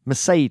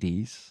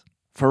 Mercedes,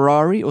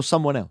 Ferrari, or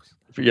someone else?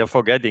 You're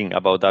forgetting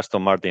about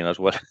Aston Martin as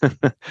well.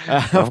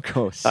 Of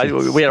course.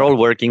 We are all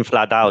working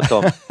flat out,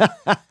 Tom.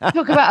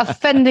 Talk about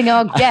offending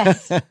our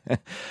guests.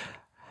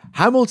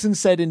 Hamilton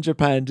said in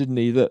Japan, didn't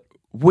he, that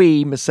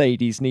we,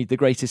 Mercedes, need the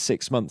greatest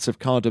 6 months of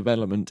car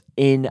development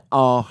in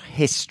our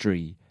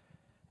history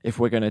if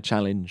we're going to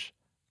challenge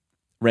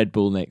Red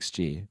Bull next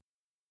year.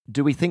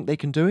 Do we think they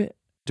can do it?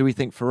 Do we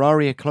think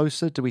Ferrari are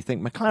closer? Do we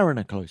think McLaren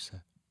are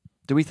closer?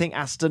 Do we think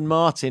Aston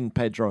Martin,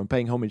 Pedro, I'm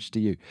paying homage to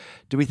you,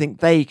 do we think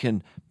they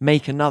can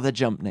make another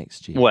jump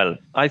next year? Well,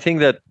 I think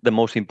that the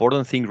most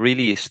important thing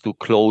really is to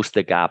close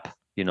the gap.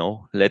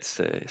 Let's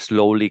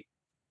slowly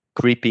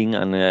creeping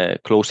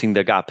and closing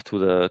the gap to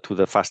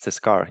the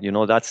fastest car.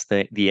 That's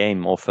the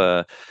aim of.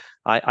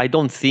 I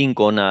don't think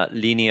on a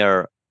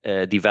linear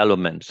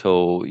development.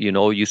 So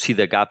you see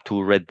the gap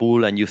to Red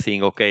Bull, and you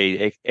think,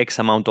 okay, X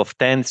amount of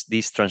tenths.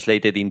 This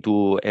translated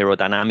into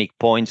aerodynamic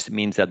points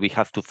means that we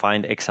have to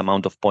find X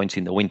amount of points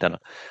in the wind tunnel.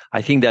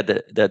 I think that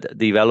the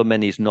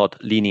development is not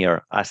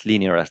linear as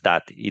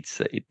that.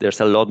 There's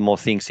a lot more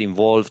things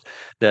involved.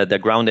 The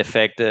ground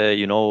effect,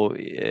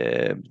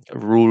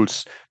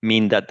 rules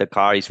mean that the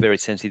car is very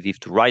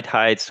sensitive to ride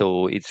height,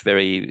 so it's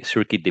very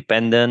circuit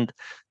dependent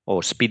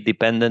or speed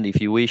dependent,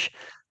 if you wish.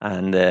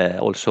 And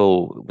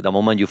also, the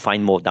moment you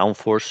find more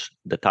downforce,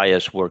 the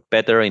tires work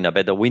better in a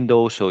better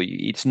window. So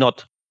it's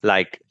not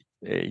like,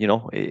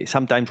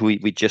 sometimes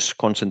we just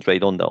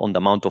concentrate on the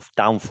amount of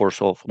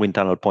downforce of wind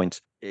tunnel points.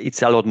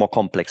 It's a lot more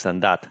complex than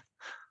that.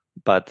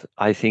 But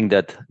I think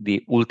that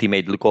the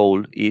ultimate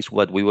goal is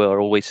what we were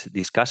always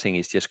discussing,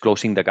 is just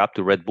closing the gap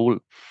to Red Bull.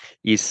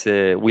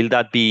 Will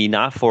that be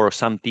enough for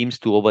some teams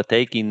to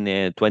overtake in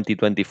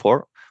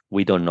 2024?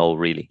 We don't know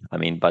really.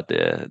 But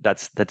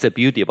that's the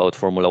beauty about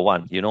Formula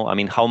One.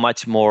 How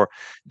much more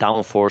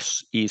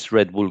downforce is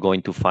Red Bull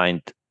going to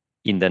find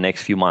in the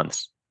next few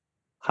months?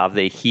 Have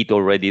they hit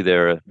already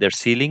their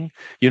ceiling?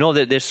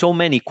 There's so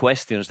many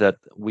questions that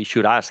we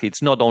should ask.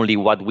 It's not only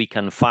what we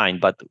can find,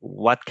 but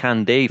what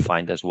can they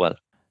find as well?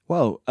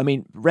 Well,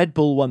 Red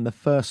Bull won the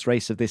first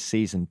race of this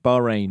season,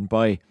 Bahrain,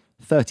 by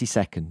 30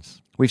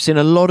 seconds. We've seen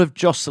a lot of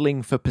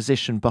jostling for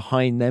position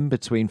behind them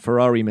between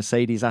Ferrari,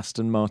 Mercedes,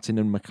 Aston Martin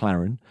and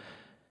McLaren.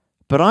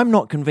 But I'm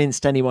not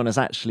convinced anyone has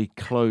actually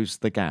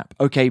closed the gap.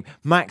 Okay,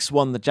 Max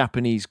won the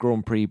Japanese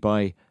Grand Prix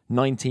by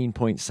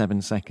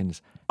 19.7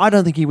 seconds. I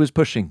don't think he was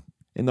pushing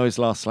in those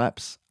last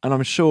laps, and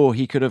I'm sure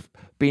he could have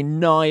been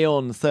nigh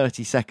on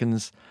 30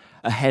 seconds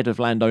ahead of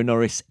Lando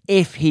Norris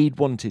if he'd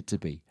wanted to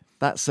be.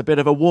 That's a bit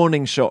of a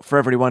warning shot for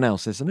everyone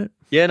else, isn't it?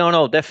 Yeah,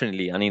 no,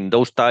 definitely.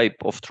 Those type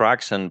of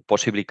tracks, and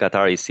possibly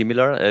Qatar is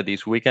similar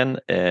this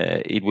weekend,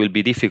 it will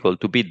be difficult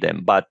to beat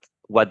them. But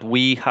what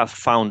we have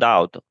found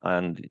out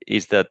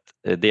is that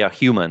they are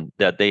human,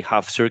 that they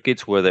have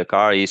circuits where the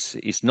car is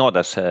not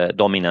as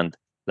dominant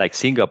like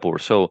Singapore.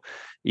 So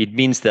it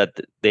means that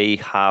they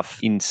have,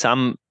 in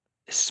some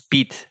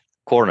speed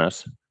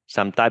corners,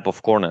 some type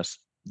of corners,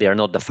 they are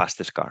not the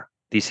fastest car.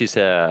 This is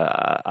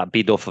a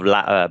bit of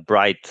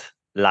bright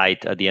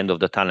light at the end of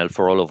the tunnel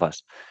for all of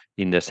us,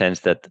 in the sense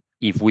that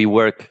if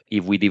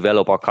we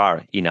develop our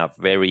car in a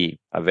very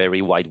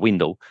wide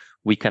window,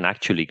 we can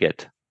actually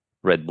get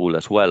Red Bull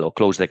as well, or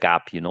close the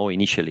gap,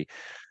 initially.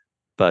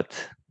 But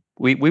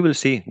we will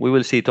see. We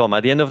will see, Tom.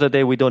 At the end of the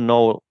day, we don't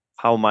know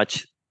how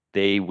much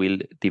they will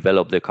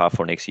develop the car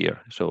for next year.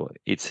 So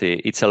it's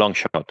a long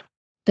shot.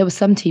 There were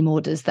some team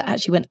orders that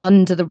actually went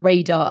under the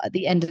radar at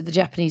the end of the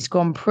Japanese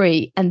Grand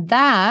Prix, and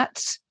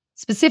that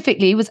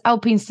specifically was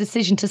Alpine's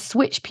decision to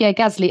switch Pierre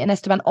Gasly and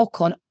Esteban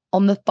Ocon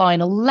on the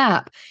final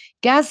lap.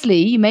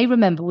 Gasly, you may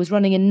remember, was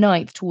running in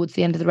ninth towards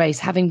the end of the race,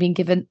 having been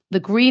given the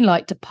green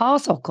light to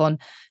pass Ocon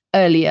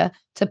earlier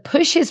to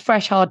push his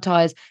fresh hard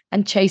tyres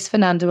and chase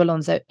Fernando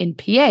Alonso in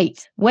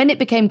P8. When it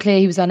became clear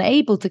he was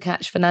unable to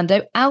catch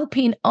Fernando,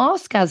 Alpine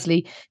asked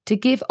Gasly to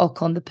give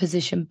Ocon the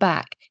position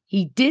back.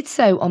 He did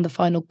so on the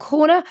final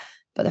corner,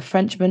 but the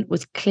Frenchman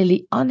was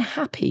clearly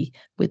unhappy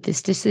with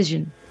this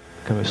decision.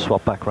 Can we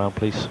swap back round,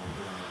 please?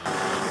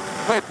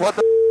 Wait, what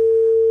the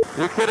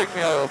You're kidding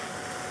me,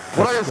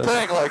 What are you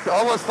saying?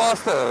 I was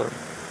faster.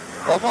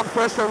 I'm on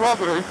pressure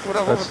robbery. Would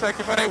have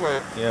overtaken him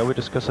anyway. Yeah, we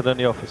discussed it in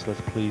the office. Let's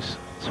please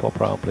swap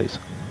round, please.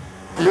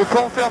 You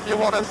confirm you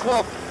want to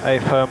swap? A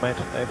firm, mate.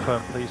 A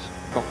firm, please.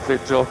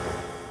 Complete joke.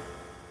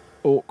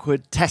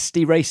 Awkward,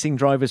 testy racing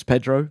drivers,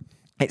 Pedro.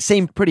 It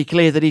seemed pretty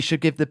clear that he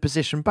should give the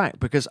position back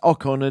because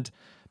Ocon had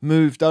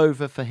moved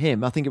over for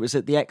him. I think it was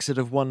at the exit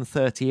of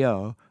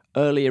 130R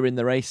earlier in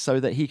the race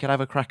so that he could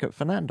have a crack at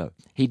Fernando.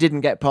 He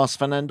didn't get past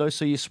Fernando,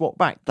 so you swap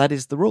back. That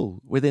is the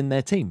rule within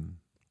their team.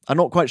 I'm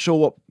not quite sure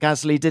what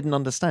Gasly didn't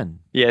understand.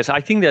 Yes, I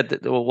think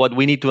that what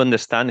we need to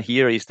understand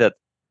here is that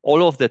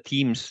all of the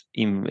teams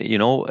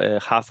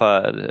have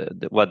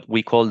what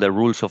we call the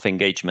rules of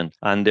engagement,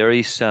 and there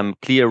is some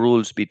clear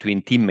rules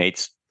between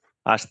teammates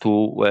as to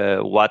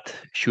what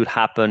should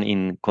happen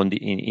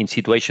in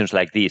situations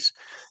like this.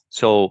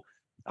 So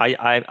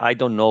I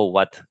don't know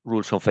what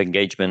rules of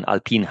engagement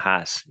Alpine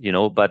has,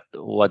 but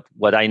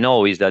what I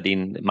know is that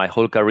in my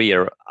whole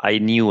career I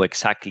knew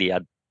exactly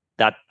at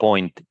that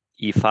point,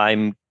 if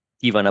I'm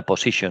given a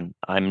position,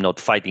 I'm not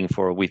fighting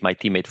with my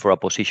teammate for a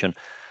position,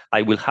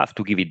 I will have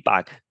to give it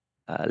back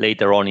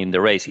later on in the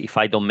race if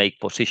I don't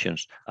make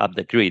positions up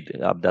the grid,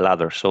 up the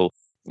ladder. So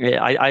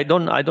I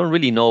don't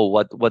really know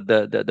what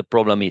the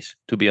problem is,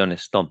 to be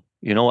honest, Tom.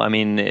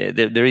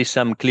 There is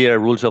some clear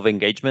rules of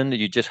engagement.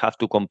 You just have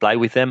to comply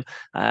with them.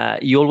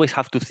 You always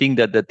have to think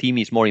that the team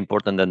is more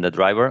important than the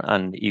driver,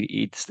 and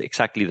it's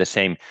exactly the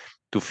same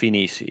to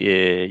finish.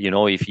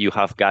 If you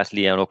have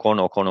Gasly and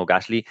Ocon or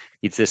Gasly,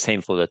 it's the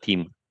same for the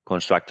team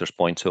constructors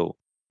point. So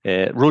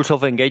rules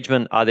of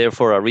engagement are there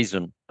for a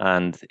reason,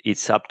 and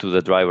it's up to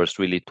the drivers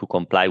really to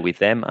comply with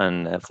them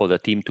and for the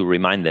team to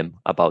remind them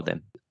about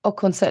them.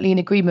 Ocon certainly in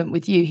agreement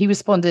with you. He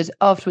responded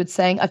afterwards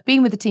saying, "I've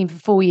been with the team for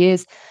 4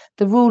 years.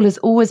 The rule has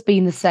always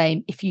been the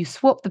same. If you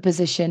swap the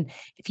position,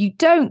 if you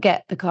don't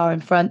get the car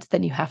in front,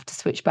 then you have to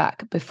switch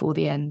back before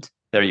the end."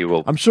 There you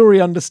go. I'm sure he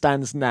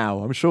understands now.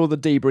 I'm sure the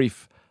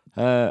debrief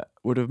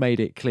would have made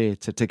it clear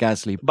to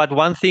Gasly. But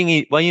one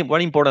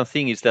important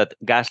thing is that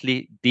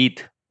Gasly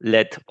did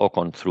let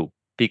Ocon through,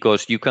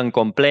 because you can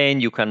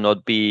complain, you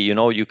cannot be,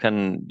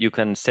 you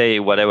can say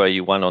whatever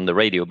you want on the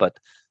radio, but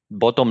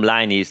bottom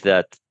line is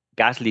that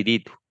Gasly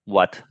did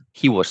what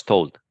he was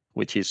told,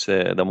 which is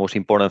the most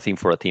important thing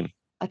for a team.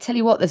 I tell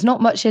you what, there's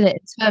not much in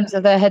it in terms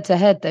of their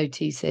head-to-head though,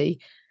 TC.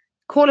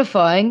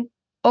 Qualifying,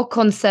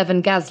 Ocon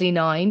 7, Gasly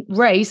 9.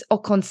 Race,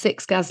 Ocon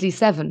 6, Gasly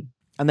 7.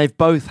 And they've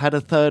both had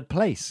a third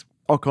place.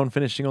 Ocon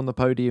finishing on the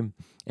podium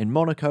in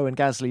Monaco and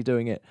Gasly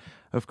doing it,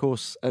 of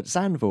course, at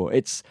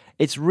Zandvoort.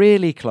 It's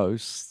really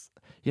close.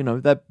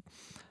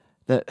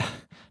 They're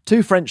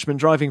two Frenchmen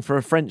driving for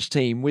a French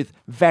team with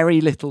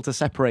very little to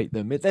separate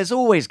them. There's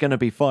always going to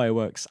be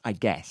fireworks, I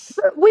guess.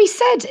 We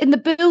said in the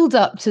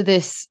build-up to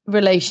this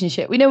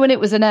relationship, we know when it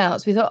was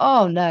announced, we thought,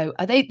 oh no,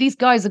 these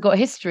guys have got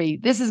history.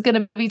 This is going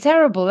to be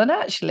terrible. And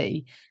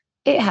actually,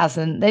 it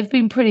hasn't. They've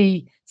been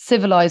pretty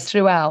civilized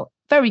throughout.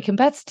 Very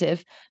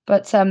competitive,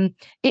 but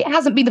it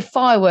hasn't been the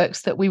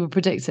fireworks that we were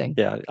predicting.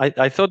 Yeah,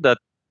 I thought that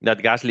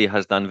Gasly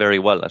has done very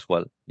well as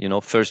well.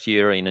 First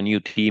year in a new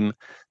team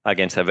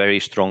against a very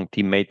strong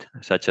teammate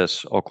such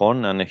as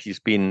Ocon, and he's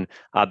been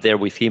up there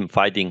with him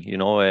fighting,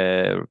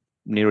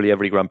 nearly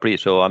every Grand Prix.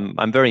 So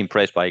I'm very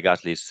impressed by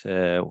Gasly's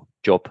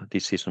job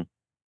this season.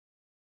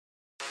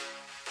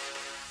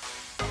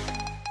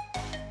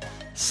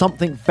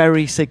 Something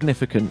very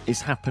significant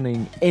is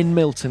happening in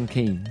Milton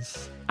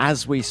Keynes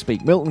as we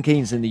speak. Milton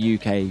Keynes in the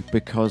UK,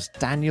 because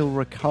Daniel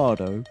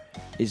Ricciardo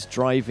is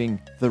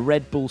driving the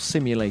Red Bull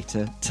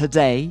simulator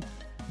today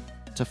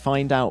to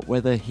find out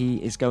whether he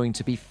is going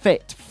to be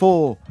fit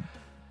for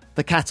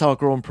the Qatar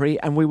Grand Prix,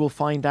 and we will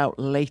find out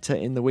later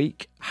in the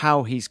week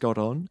how he's got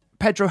on.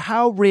 Pedro,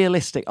 how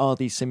realistic are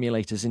these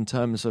simulators in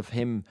terms of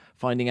him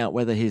finding out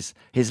whether his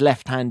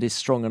left hand is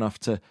strong enough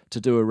to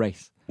do a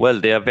race? Well,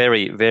 they are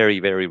very, very,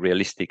 very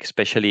realistic,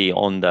 especially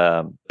on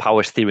the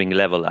power steering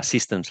level,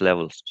 assistance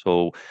levels.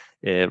 So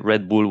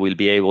Red Bull will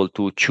be able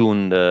to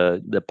tune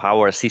the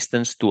power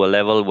assistance to a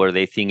level where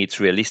they think it's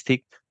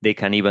realistic. They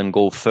can even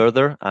go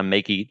further and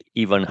make it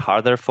even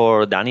harder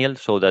for Daniel,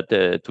 so that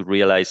to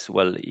realize,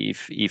 well,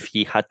 if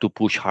he had to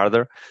push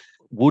harder,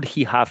 would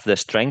he have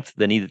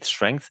the needed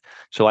strength?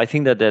 So I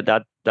think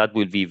that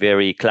will be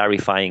very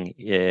clarifying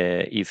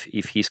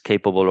if he's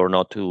capable or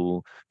not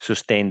to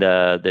sustain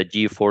the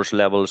G-force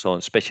levels, on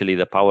especially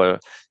the power,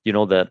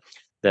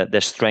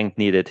 the strength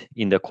needed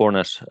in the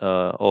corners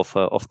of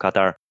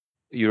Qatar.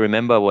 You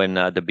remember when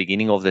at the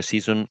beginning of the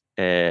season,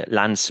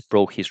 Lance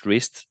broke his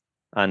wrist,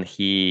 and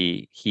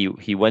he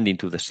went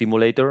into the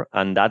simulator,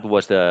 and that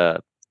was the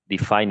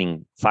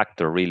defining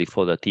factor really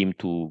for the team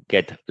to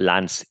get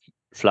Lance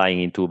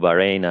flying into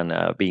Bahrain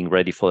and being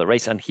ready for the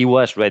race. And he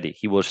was ready.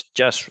 He was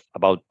just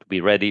about to be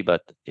ready,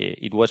 but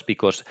it was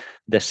because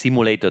the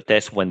simulator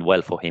test went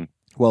well for him.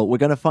 Well, we're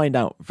going to find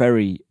out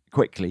very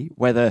quickly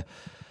whether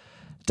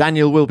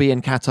Daniel will be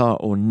in Qatar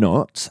or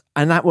not.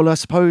 And that will, I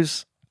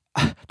suppose,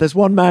 there's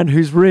one man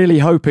who's really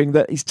hoping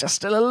that he's just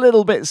still a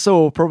little bit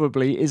sore,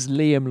 probably, is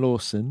Liam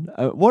Lawson.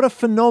 What a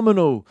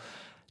phenomenal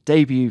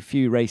debut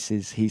few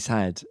races he's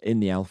had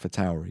in the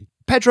AlphaTauri.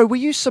 Pedro, were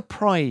you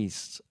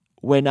surprised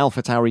when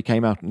AlphaTauri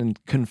came out and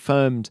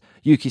confirmed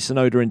Yuki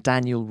Tsunoda and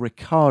Daniel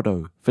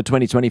Ricciardo for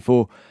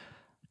 2024,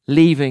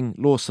 leaving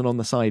Lawson on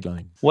the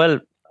sidelines? Well,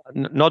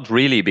 not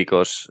really,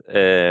 because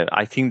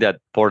I think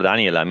that poor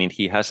Daniel,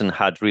 he hasn't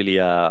had really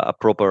a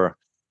proper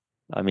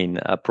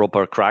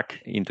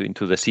crack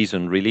into the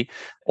season, really.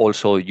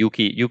 Also,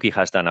 Yuki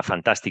has done a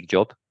fantastic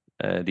job.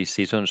 this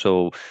season.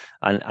 So,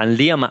 and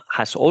Liam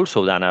has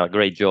also done a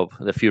great job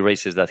the few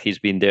races that he's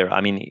been there.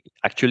 I mean,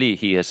 actually,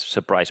 he has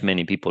surprised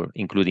many people,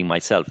 including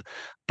myself.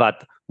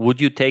 But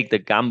would you take the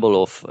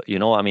gamble of,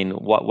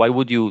 why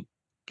would you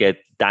get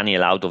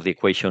Daniel out of the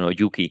equation or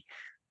Yuki?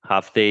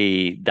 Have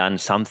they done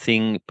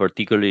something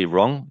particularly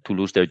wrong to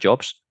lose their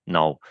jobs?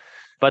 No.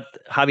 But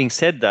having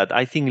said that,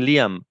 I think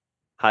Liam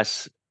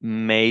has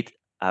made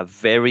a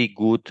very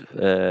good,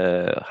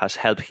 has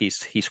helped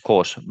his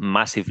cause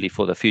massively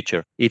for the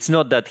future. It's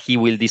not that he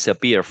will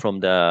disappear from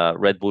the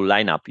Red Bull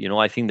lineup.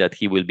 I think that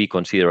he will be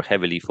considered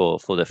heavily for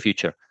the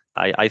future.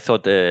 I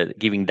thought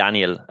giving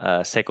Daniel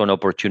a second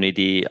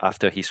opportunity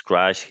after his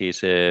crash,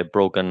 his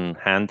broken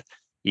hand,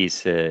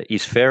 is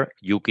fair.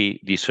 Yuki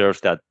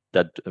deserves that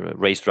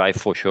race drive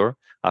for sure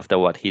after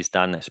what he's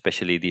done,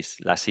 especially this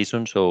last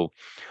season. So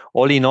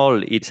all in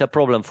all, it's a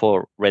problem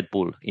for Red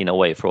Bull in a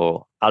way,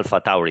 for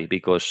AlphaTauri,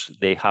 because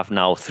they have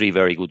now 3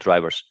 very good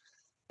drivers.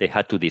 They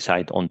had to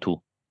decide on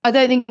 2. I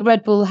don't think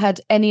Red Bull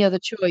had any other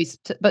choice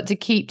but to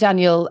keep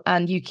Daniel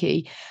and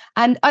Yuki.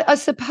 And I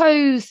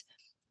suppose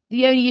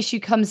the only issue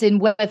comes in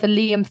whether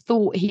Liam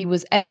thought he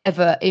was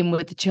ever in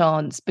with the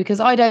chance, because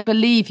I don't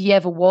believe he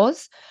ever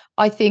was.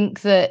 I think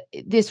that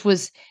this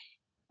was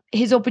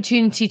his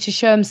opportunity to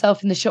show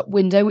himself in the shop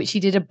window, which he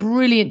did a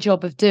brilliant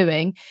job of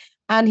doing.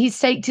 And he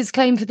staked his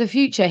claim for the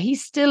future.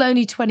 He's still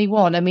only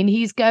 21. I mean,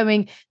 he's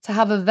going to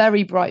have a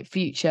very bright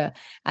future.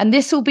 And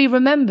this will be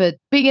remembered.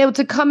 Being able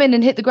to come in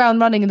and hit the ground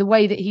running in the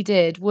way that he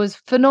did was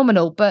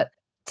phenomenal. But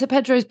to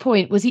Pedro's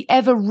point, was he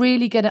ever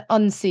really going to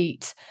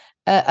unseat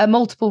a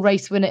multiple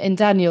race winner in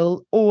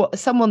Daniel, or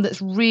someone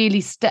that's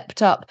really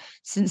stepped up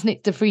since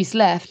Nick de Vries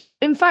left?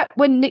 In fact,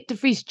 when Nick de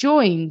Vries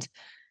joined,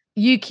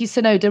 Yuki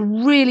Tsunoda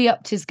really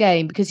upped his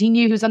game because he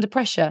knew he was under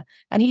pressure,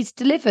 and he's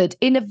delivered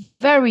in a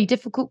very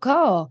difficult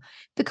car.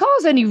 The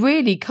car's only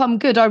really come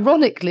good,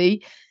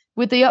 ironically,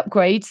 with the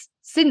upgrades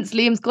since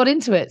Liam's got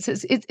into it. So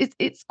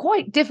it's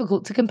quite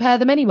difficult to compare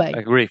them anyway.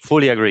 Agree,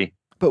 fully agree.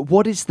 But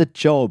what is the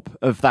job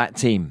of that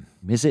team?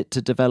 Is it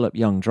to develop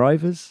young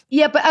drivers?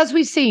 Yeah, but as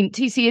we've seen,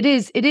 TC,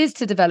 it is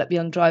to develop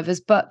young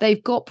drivers, but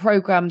they've got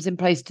programs in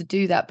place to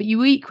do that. But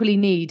you equally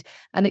need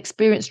an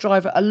experienced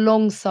driver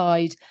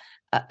alongside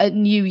a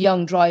new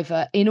young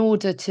driver in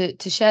order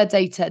to share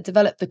data,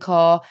 develop the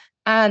car,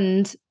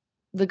 and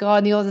the guy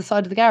on the other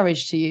side of the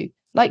garage to you.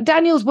 Like,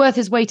 Daniel's worth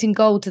his weight in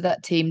gold to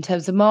that team in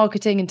terms of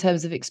marketing, in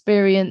terms of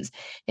experience,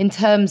 in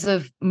terms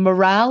of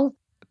morale.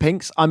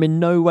 Pinks, I'm in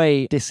no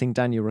way dissing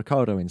Daniel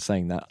Ricciardo in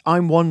saying that.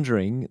 I'm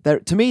wondering, there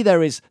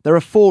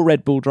are 4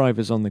 Red Bull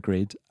drivers on the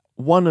grid.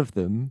 One of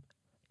them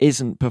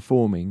isn't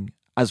performing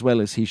as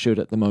well as he should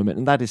at the moment,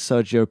 and that is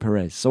Sergio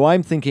Perez. So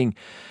I'm thinking,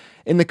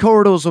 in the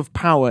corridors of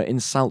power in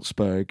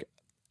Salzburg,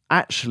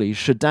 actually,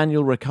 should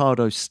Daniel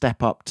Ricciardo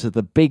step up to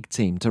the big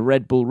team, to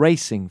Red Bull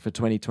Racing for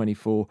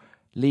 2024,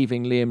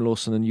 leaving Liam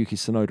Lawson and Yuki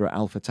Tsunoda at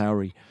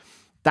AlphaTauri?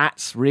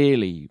 That's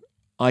really,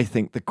 I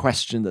think, the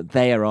question that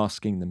they are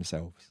asking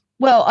themselves.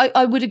 Well,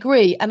 I would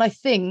agree. And I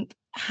think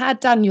had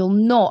Daniel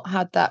not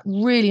had that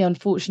really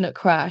unfortunate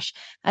crash,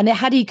 and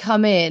had he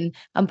come in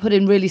and put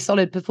in really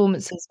solid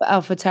performances for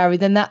AlphaTauri,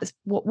 then that's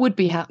what would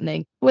be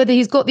happening. Whether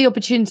he's got the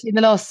opportunity in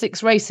the last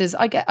 6 races,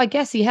 I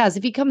guess he has.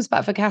 If he comes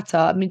back for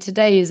Qatar, I mean,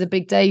 today is a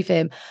big day for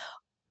him.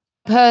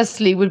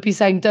 Personally, would be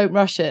saying, don't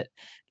rush it.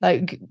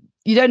 Like,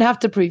 you don't have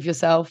to prove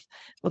yourself.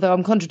 Although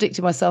I'm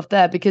contradicting myself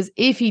there, because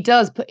if he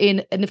does put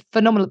in a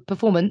phenomenal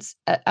performance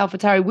at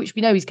AlphaTauri, which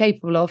we know he's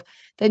capable of,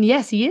 then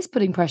yes, he is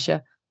putting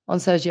pressure on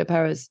Sergio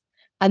Perez.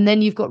 And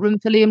then you've got room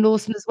for Liam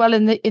Lawson as well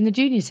in the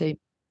junior team.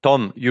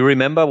 Tom, you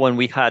remember when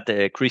we had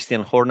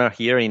Christian Horner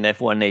here in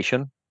F1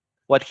 Nation?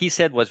 What he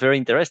said was very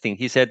interesting.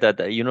 He said that,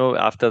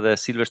 after the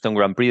Silverstone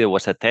Grand Prix, there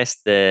was a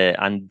test,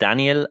 and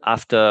Daniel,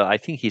 after, I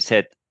think he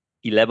said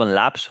 11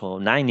 laps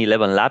or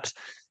 11 laps,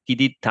 he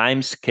did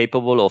times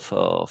capable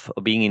of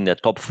being in the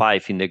top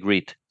 5 in the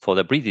grid for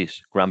the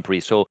British Grand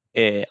Prix. So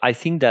I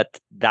think that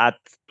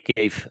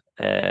gave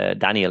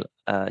Daniel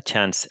a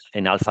chance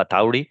in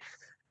AlphaTauri,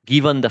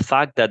 given the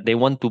fact that they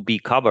want to be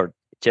covered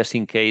just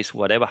in case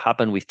whatever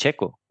happened with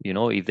Checo.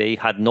 If they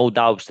had no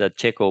doubts that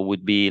Checo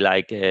would be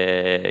like,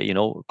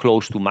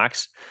 close to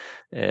Max,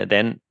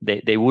 then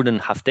they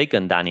wouldn't have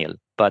taken Daniel.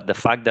 But the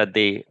fact that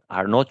they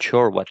are not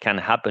sure what can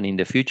happen in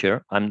the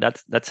future,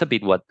 that's a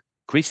bit what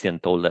Christian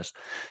told us.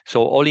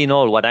 So all in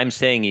all, what I'm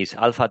saying is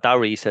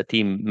AlphaTauri is a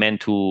team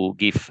meant to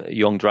give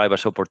young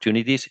drivers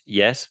opportunities,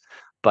 yes,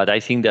 but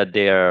I think that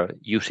they are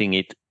using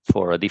it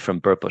for a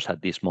different purpose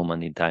at this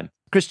moment in time.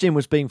 Christian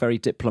was being very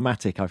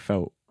diplomatic, I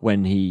felt,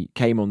 when he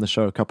came on the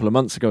show a couple of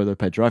months ago, though,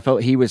 Pedro. I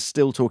felt he was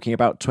still talking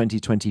about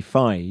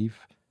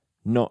 2025,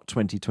 not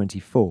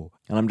 2024.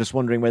 And I'm just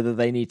wondering whether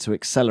they need to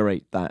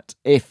accelerate that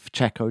if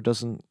Checo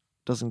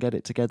doesn't get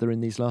it together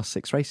in these last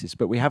 6 races.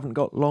 But we haven't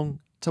got long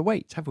to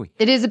wait, have we?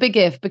 It is a big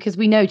if, because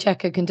we know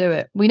Checo can do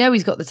it. We know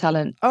he's got the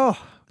talent.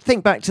 Oh,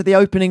 think back to the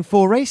opening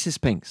 4 races,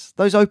 Pinks.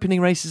 Those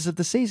opening races of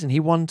the season. He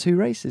won 2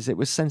 races. It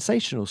was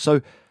sensational.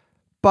 So,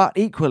 but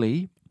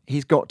equally,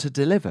 he's got to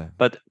deliver.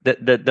 But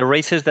the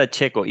races that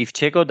if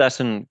Checo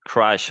doesn't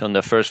crash on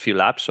the first few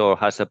laps or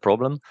has a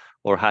problem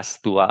or has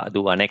to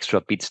do an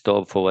extra pit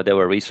stop for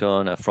whatever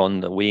reason, a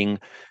front wing,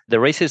 the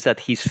races that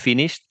he's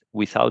finished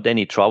without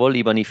any trouble,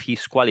 even if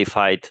he's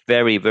qualified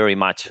very, very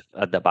much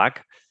at the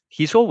back,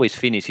 he's always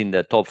finished in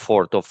the top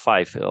 4, top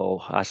 5, or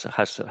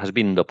has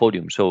been in the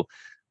podium. So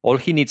all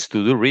he needs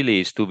to do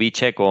really is to be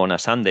Checo on a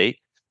Sunday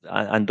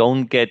and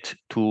don't get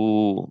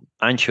too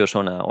anxious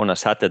on a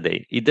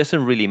Saturday. It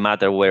doesn't really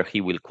matter where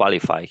he will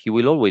qualify. He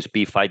will always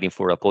be fighting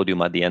for a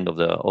podium at the end of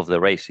the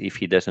race if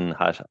he doesn't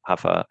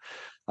have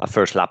a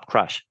first lap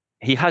crash.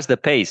 He has the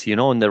pace,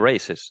 in the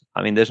races.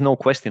 I mean, there's no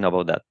question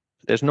about that.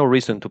 There's no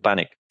reason to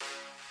panic.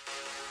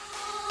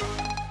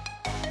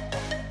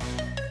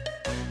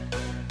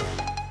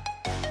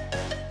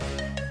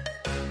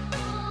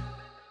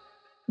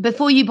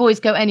 Before you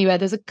boys go anywhere,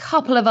 there's a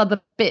couple of other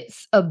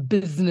bits of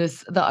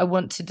business that I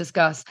want to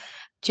discuss.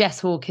 Jess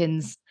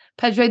Hawkins.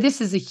 Pedro,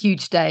 this is a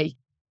huge day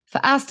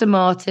for Aston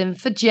Martin,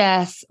 for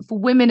Jess, for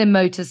women in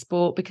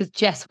motorsport, because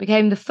Jess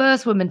became the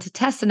first woman to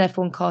test an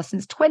F1 car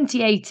since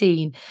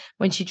 2018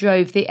 when she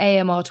drove the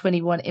AMR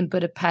 21 in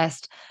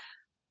Budapest.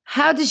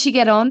 How did she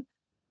get on?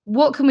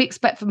 What can we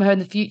expect from her in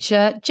the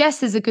future?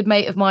 Jess is a good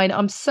mate of mine.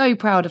 I'm so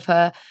proud of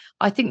her.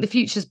 I think the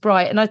future's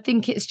bright, and I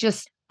think it's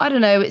just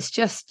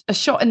a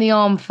shot in the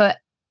arm for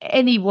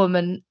any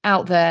woman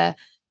out there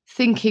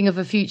thinking of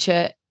a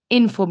future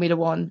in Formula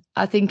One.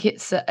 I think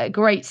it's a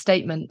great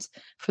statement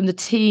from the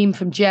team,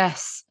 from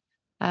Jess,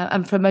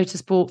 and from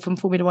motorsport, from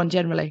Formula One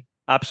generally.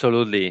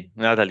 Absolutely,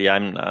 Natalie.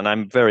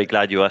 I'm very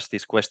glad you asked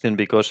this question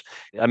because,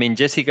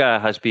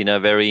 Jessica has been a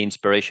very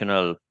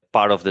inspirational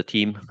part of the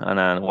team,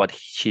 and what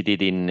she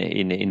did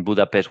in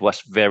Budapest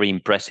was very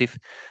impressive.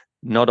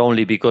 Not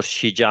only because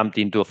she jumped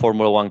into a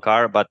Formula One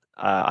car, but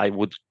I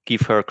would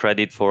give her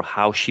credit for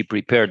how she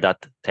prepared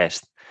that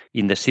test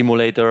in the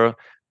simulator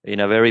in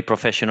a very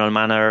professional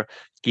manner,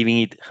 giving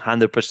it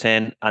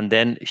 100%. And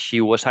then she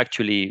was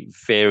actually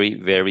very,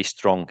 very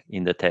strong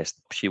in the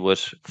test. She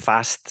was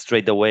fast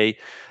straight away.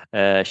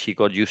 She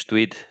got used to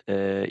it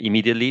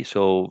immediately.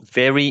 So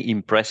very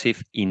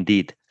impressive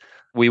indeed.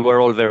 We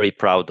were all very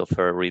proud of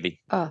her,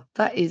 really. Oh,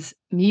 that is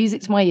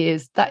music to my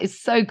ears. That is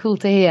so cool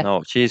to hear.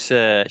 No, she's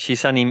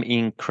an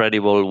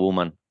incredible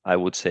woman, I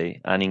would say,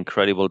 an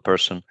incredible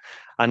person.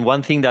 And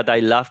one thing that I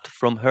loved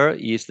from her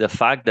is the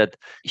fact that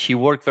she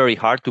worked very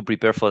hard to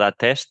prepare for that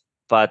test.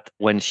 But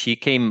when she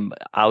came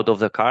out of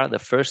the car, the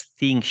first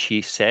thing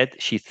she said,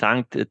 she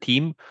thanked the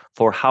team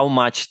for how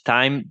much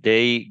time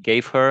they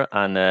gave her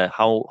and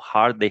how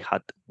hard they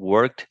had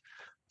worked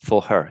for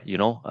her,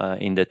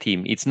 in the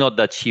team. It's not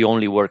that she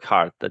only worked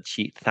hard, that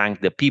she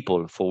thanked the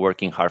people for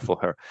working hard for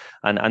her.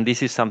 And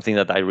this is something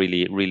that I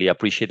really, really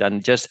appreciate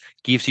and just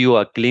gives you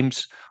a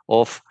glimpse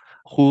of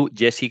who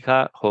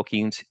Jessica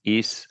Hawkins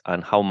is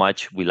and how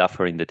much we love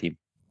her in the team.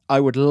 I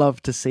would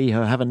love to see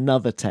her have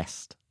another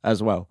test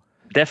as well.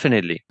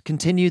 Definitely.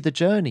 Continue the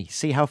journey,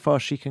 see how far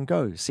she can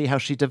go, see how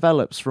she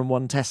develops from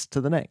one test to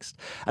the next.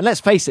 And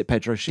let's face it,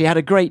 Pedro, she had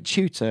a great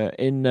tutor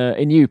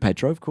in you,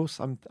 Pedro, of course.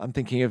 I'm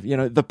thinking of,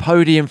 the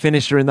podium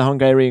finisher in the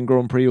Hungarian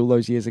Grand Prix all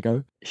those years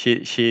ago.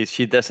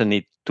 She doesn't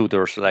need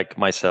tutors like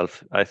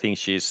myself. I think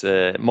she's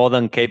more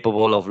than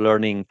capable of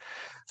learning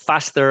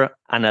faster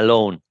and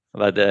alone.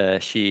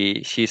 But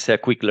she's a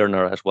quick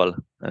learner as well.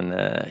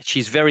 And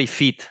she's very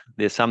fit.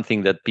 There's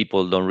something that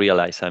people don't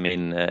realize.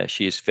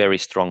 She's very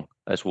strong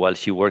as well.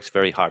 She works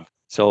very hard.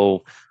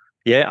 So,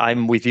 yeah,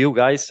 I'm with you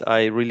guys.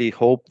 I really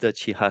hope that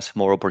she has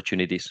more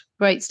opportunities.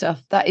 Great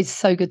stuff. That is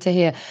so good to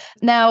hear.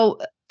 Now,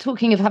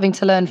 talking of having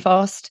to learn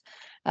fast,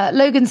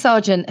 Logan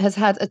Sargent has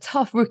had a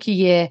tough rookie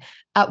year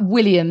at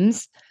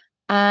Williams.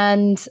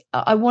 And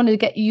I wanted to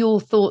get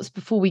your thoughts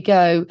before we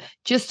go,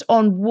 just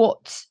on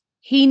what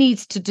he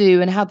needs to do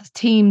and how the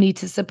team need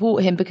to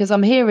support him, because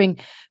I'm hearing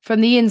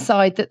from the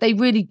inside that they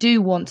really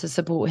do want to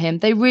support him.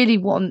 They really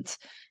want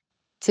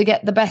to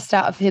get the best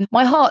out of him.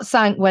 My heart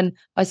sank when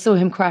I saw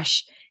him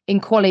crash in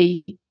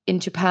quali in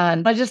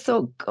Japan. I just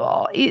thought,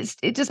 God,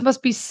 it just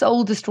must be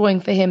soul destroying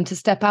for him to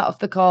step out of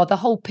the car, the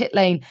whole pit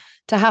lane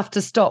to have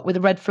to stop with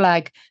a red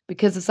flag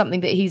because of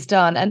something that he's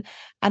done,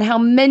 and how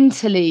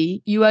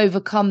mentally you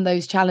overcome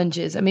those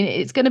challenges.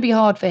 It's going to be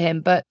hard for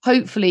him, but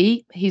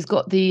hopefully he's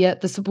got the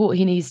support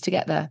he needs to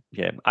get there.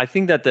 Yeah, I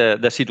think that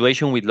the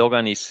situation with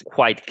Logan is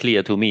quite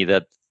clear to me,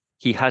 that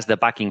he has the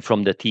backing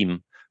from the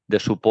team, the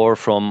support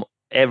from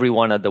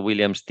everyone at the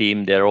Williams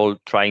team. They're all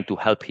trying to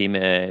help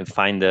him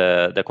find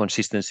the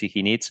consistency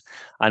he needs.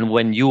 And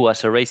when you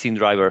as a racing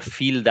driver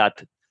feel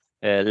that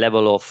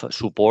level of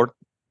support,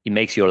 it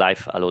makes your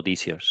life a lot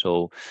easier.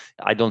 So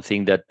I don't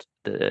think that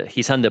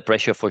he's under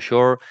pressure for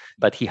sure,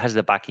 but he has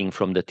the backing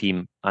from the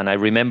team. And I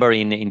remember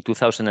in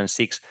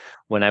 2006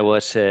 when I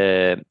was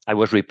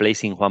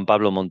replacing Juan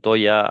Pablo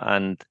Montoya,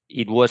 and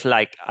it was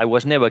like I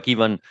was never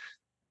given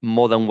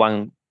more than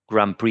one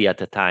Grand Prix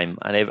at a time.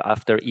 And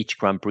after each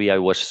Grand Prix, I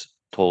was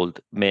told,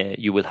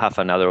 you will have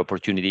another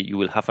opportunity. You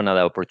will have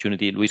another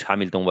opportunity. Lewis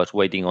Hamilton was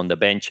waiting on the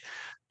bench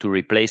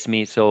replace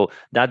me. So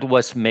that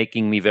was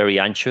making me very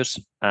anxious,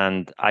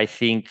 and I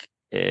think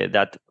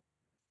that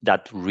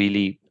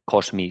really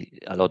cost me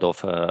a lot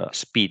of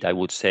speed, I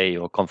would say,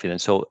 or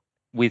confidence. So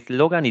with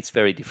Logan, it's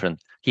very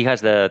different. He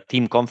has the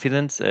team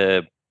confidence,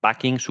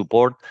 backing,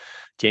 support.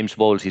 James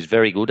Bowles is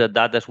very good at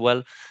that as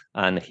well,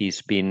 and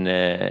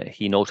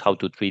he knows how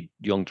to treat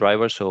young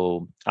drivers.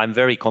 So I'm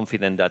very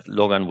confident that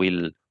Logan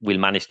will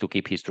manage to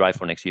keep his drive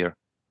for next year.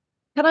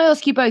 Can I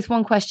ask you both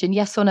one question?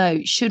 Yes or no?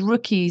 Should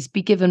rookies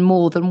be given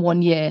more than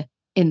 1 year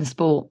in the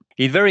sport?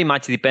 It very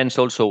much depends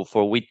also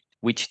for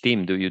which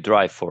team do you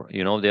drive for.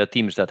 There are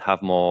teams that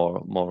have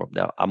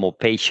are more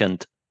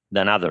patient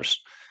than others.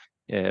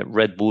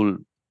 Red Bull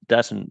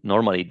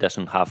normally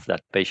doesn't have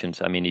that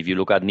patience. I mean, if you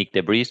look at Nick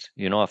de Vries,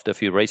 after a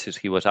few races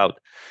he was out.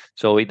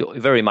 So it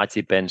very much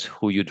depends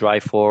who you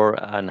drive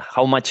for and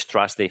how much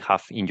trust they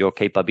have in your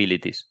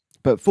capabilities.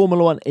 But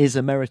Formula One is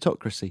a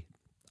meritocracy.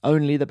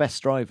 Only the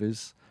best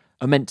drivers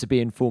are meant to be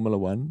in Formula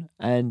One.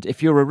 And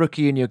if you're a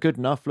rookie and you're good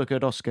enough, look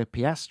at Oscar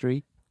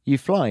Piastri, you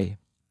fly.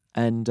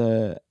 And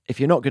if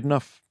you're not good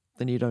enough,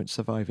 then you don't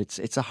survive.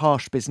 It's a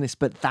harsh business,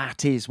 but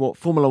that is what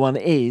Formula One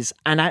is.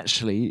 And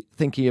actually,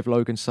 thinking of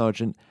Logan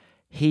Sargent,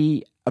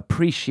 he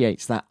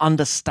appreciates that,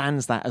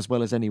 understands that as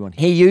well as anyone.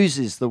 He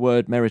uses the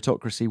word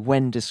meritocracy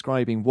when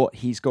describing what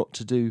he's got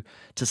to do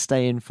to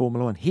stay in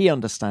Formula One. He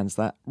understands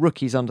that.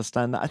 Rookies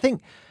understand that. I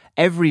think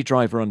every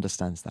driver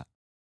understands that.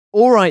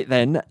 All right,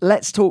 then,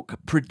 let's talk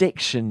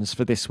predictions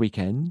for this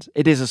weekend.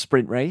 It is a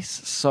sprint race,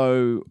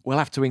 so we'll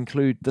have to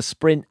include the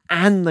sprint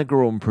and the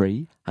Grand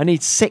Prix. I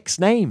need 6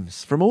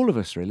 names from all of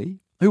us,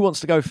 really. Who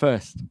wants to go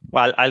first?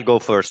 Well, I'll go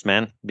first,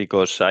 man,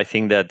 because I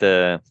think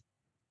that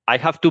I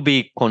have to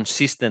be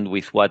consistent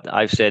with what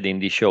I've said in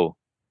this show.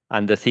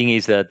 And the thing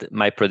is that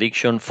my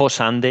prediction for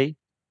Sunday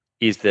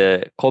is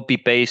the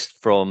copy-paste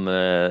from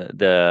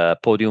the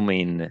podium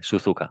in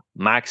Suzuka.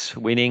 Max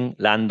winning,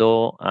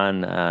 Lando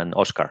and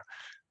Oscar.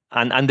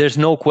 And there's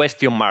no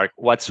question mark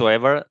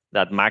whatsoever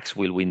that Max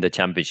will win the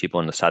championship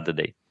on a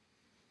Saturday.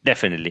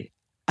 Definitely.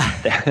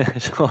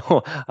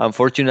 So,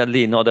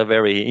 unfortunately, not a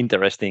very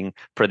interesting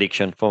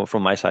prediction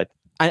from my side.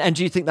 And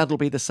do you think that'll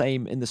be the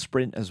same in the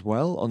sprint as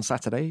well on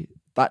Saturday?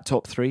 That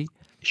top 3?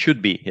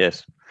 Should be,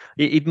 yes.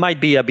 It might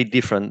be a bit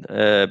different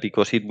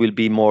because it will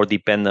be more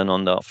dependent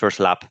on the first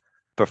lap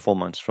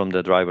performance from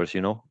the drivers,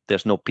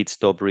 There's no pit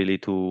stop really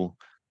to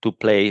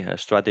play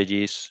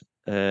strategies,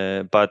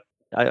 but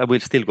I will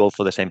still go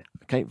for the same.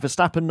 Okay,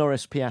 Verstappen,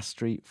 Norris,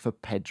 Piastri for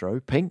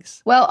Pedro.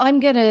 Pinks? Well, I'm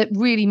going to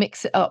really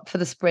mix it up for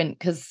the sprint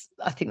because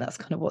I think that's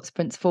kind of what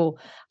sprint's for.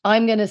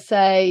 I'm going to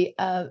say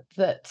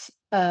that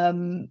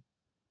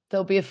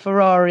there'll be a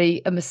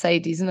Ferrari, a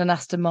Mercedes and an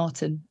Aston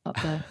Martin up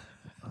there.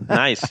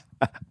 Nice.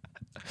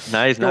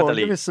 Nice, Go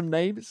Natalie. On, give us some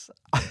names.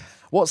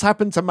 What's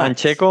happened to Max?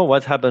 And Checo?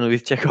 What happened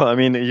with Checo? I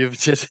mean, you've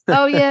just...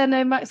 Oh, yeah,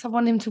 no, Max, I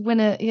want him to win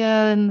it.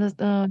 Yeah.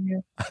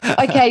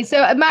 Okay,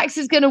 so Max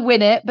is going to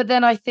win it, but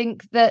then I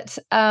think that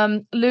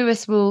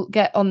Lewis will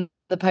get on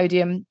the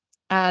podium,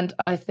 and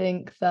I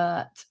think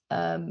that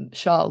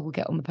Charles will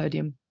get on the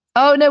podium.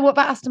 Oh, no, what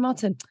about Aston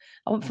Martin?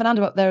 I want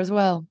Fernando up there as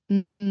well.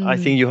 Mm-hmm. I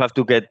think you have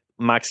to get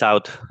Max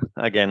out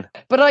again.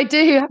 But I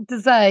do have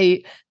to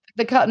say,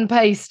 the cut and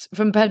paste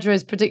from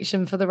Pedro's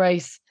prediction for the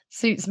race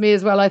suits me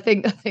as well. I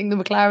think the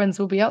McLarens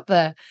will be up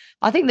there.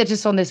 I think they're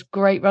just on this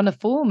great run of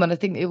form, and I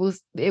think it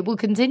will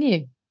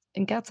continue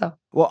in Qatar.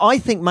 Well, I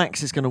think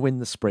Max is going to win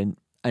the sprint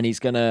and he's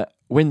going to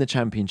win the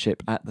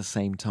championship at the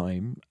same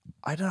time.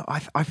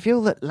 I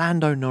feel that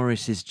Lando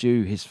Norris is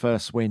due his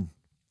first win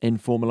in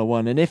Formula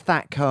One, and if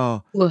that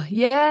car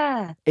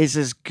is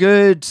as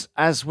good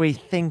as we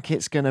think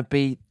it's going to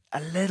be, a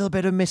little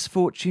bit of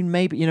misfortune,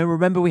 maybe.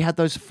 Remember we had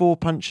those 4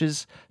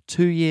 punches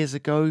 2 years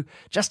ago.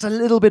 Just a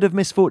little bit of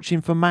misfortune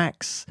for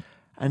Max,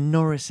 and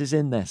Norris is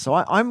in there. So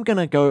I'm going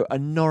to go a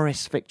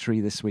Norris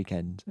victory this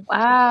weekend.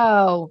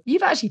 Wow.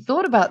 You've actually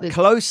thought about this.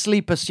 Closely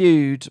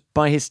pursued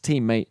by his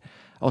teammate,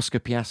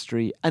 Oscar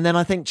Piastri. And then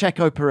I think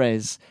Checo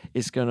Perez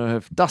is going to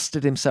have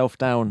dusted himself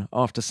down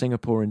after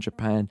Singapore and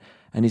Japan,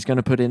 and he's going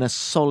to put in a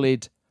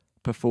solid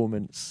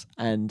performance,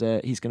 and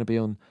he's going to be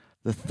on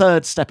the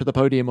 3rd step of the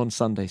podium on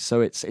Sunday.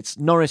 So it's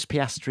Norris,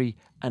 Piastri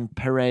and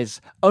Perez,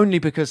 only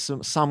because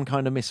some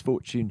kind of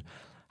misfortune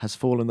has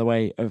fallen the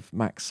way of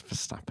Max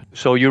Verstappen.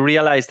 So you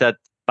realize that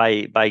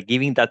by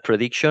giving that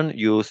prediction,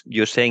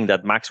 you're saying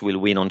that Max will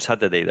win on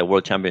Saturday, the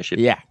World Championship?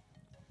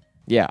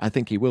 Yeah, I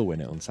think he will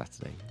win it on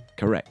Saturday.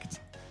 Correct.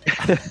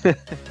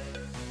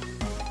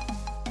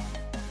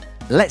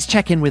 Let's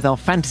check in with our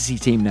fantasy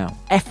team now,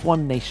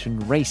 F1 Nation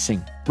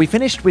Racing. We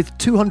finished with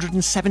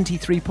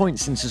 273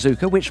 points in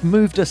Suzuka, which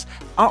moved us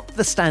up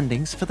the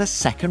standings for the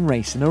 2nd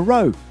race in a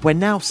row. We're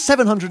now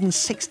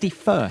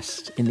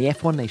 761st in the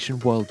F1 Nation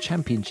World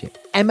Championship.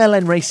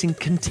 MLN Racing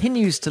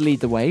continues to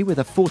lead the way with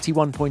a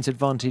 41-point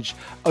advantage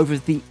over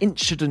the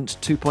Incident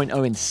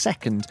 2.0 in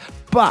second,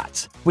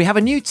 but we have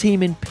a new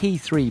team in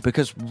P3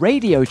 because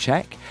Radio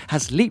Check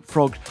has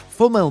leapfrogged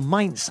Formel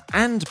Mainz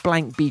and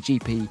Blank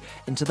BGP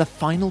into the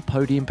final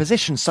podium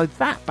position, so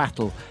that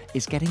battle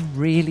is getting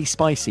really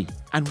spicy.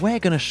 And we're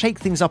going to shake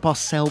things up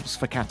ourselves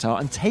for Qatar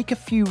and take a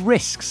few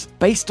risks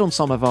based on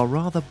some of our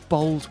rather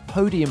bold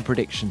podium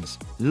predictions.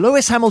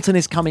 Lewis Hamilton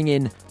is coming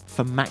in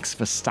for Max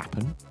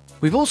Verstappen.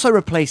 We've also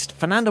replaced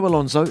Fernando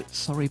Alonso,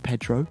 sorry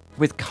Pedro,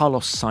 with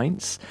Carlos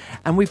Sainz,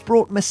 and we've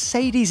brought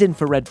Mercedes in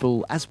for Red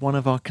Bull as one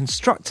of our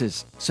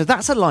constructors. So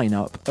that's a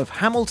lineup of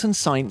Hamilton,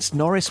 Sainz,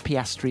 Norris,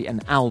 Piastri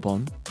and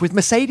Albon, with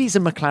Mercedes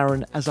and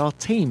McLaren as our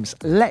teams.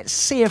 Let's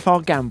see if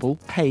our gamble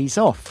pays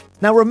off.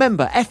 Now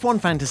remember, F1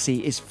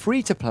 Fantasy is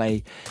free to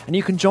play and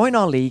you can join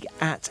our league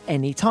at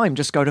any time.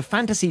 Just go to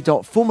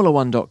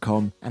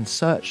fantasy.formula1.com and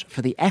search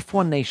for the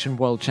F1 Nation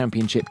World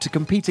Championship to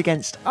compete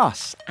against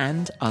us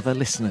and other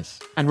listeners.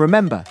 And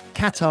remember,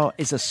 Qatar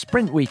is a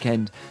sprint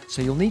weekend,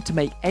 so you'll need to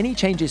make any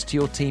changes to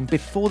your team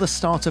before the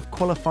start of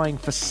qualifying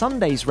for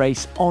Sunday's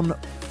race on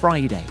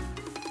Friday.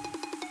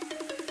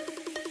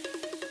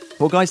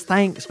 Well guys,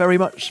 thanks very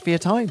much for your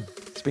time.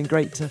 It's been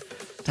great to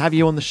have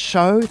you on the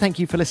show. Thank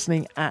you for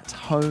listening at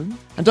home.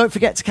 And don't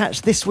forget to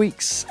catch this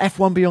week's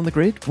F1 Beyond the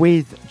Grid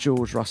with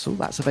George Russell.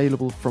 That's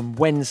available from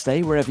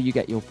Wednesday, wherever you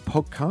get your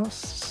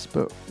podcasts.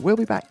 But we'll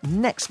be back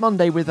next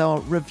Monday with our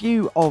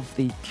review of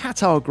the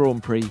Qatar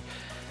Grand Prix.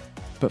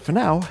 But for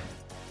now,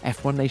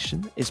 F1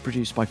 Nation is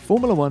produced by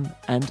Formula One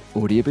and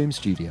Audio Boom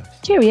Studios.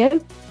 Cheerio.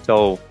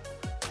 So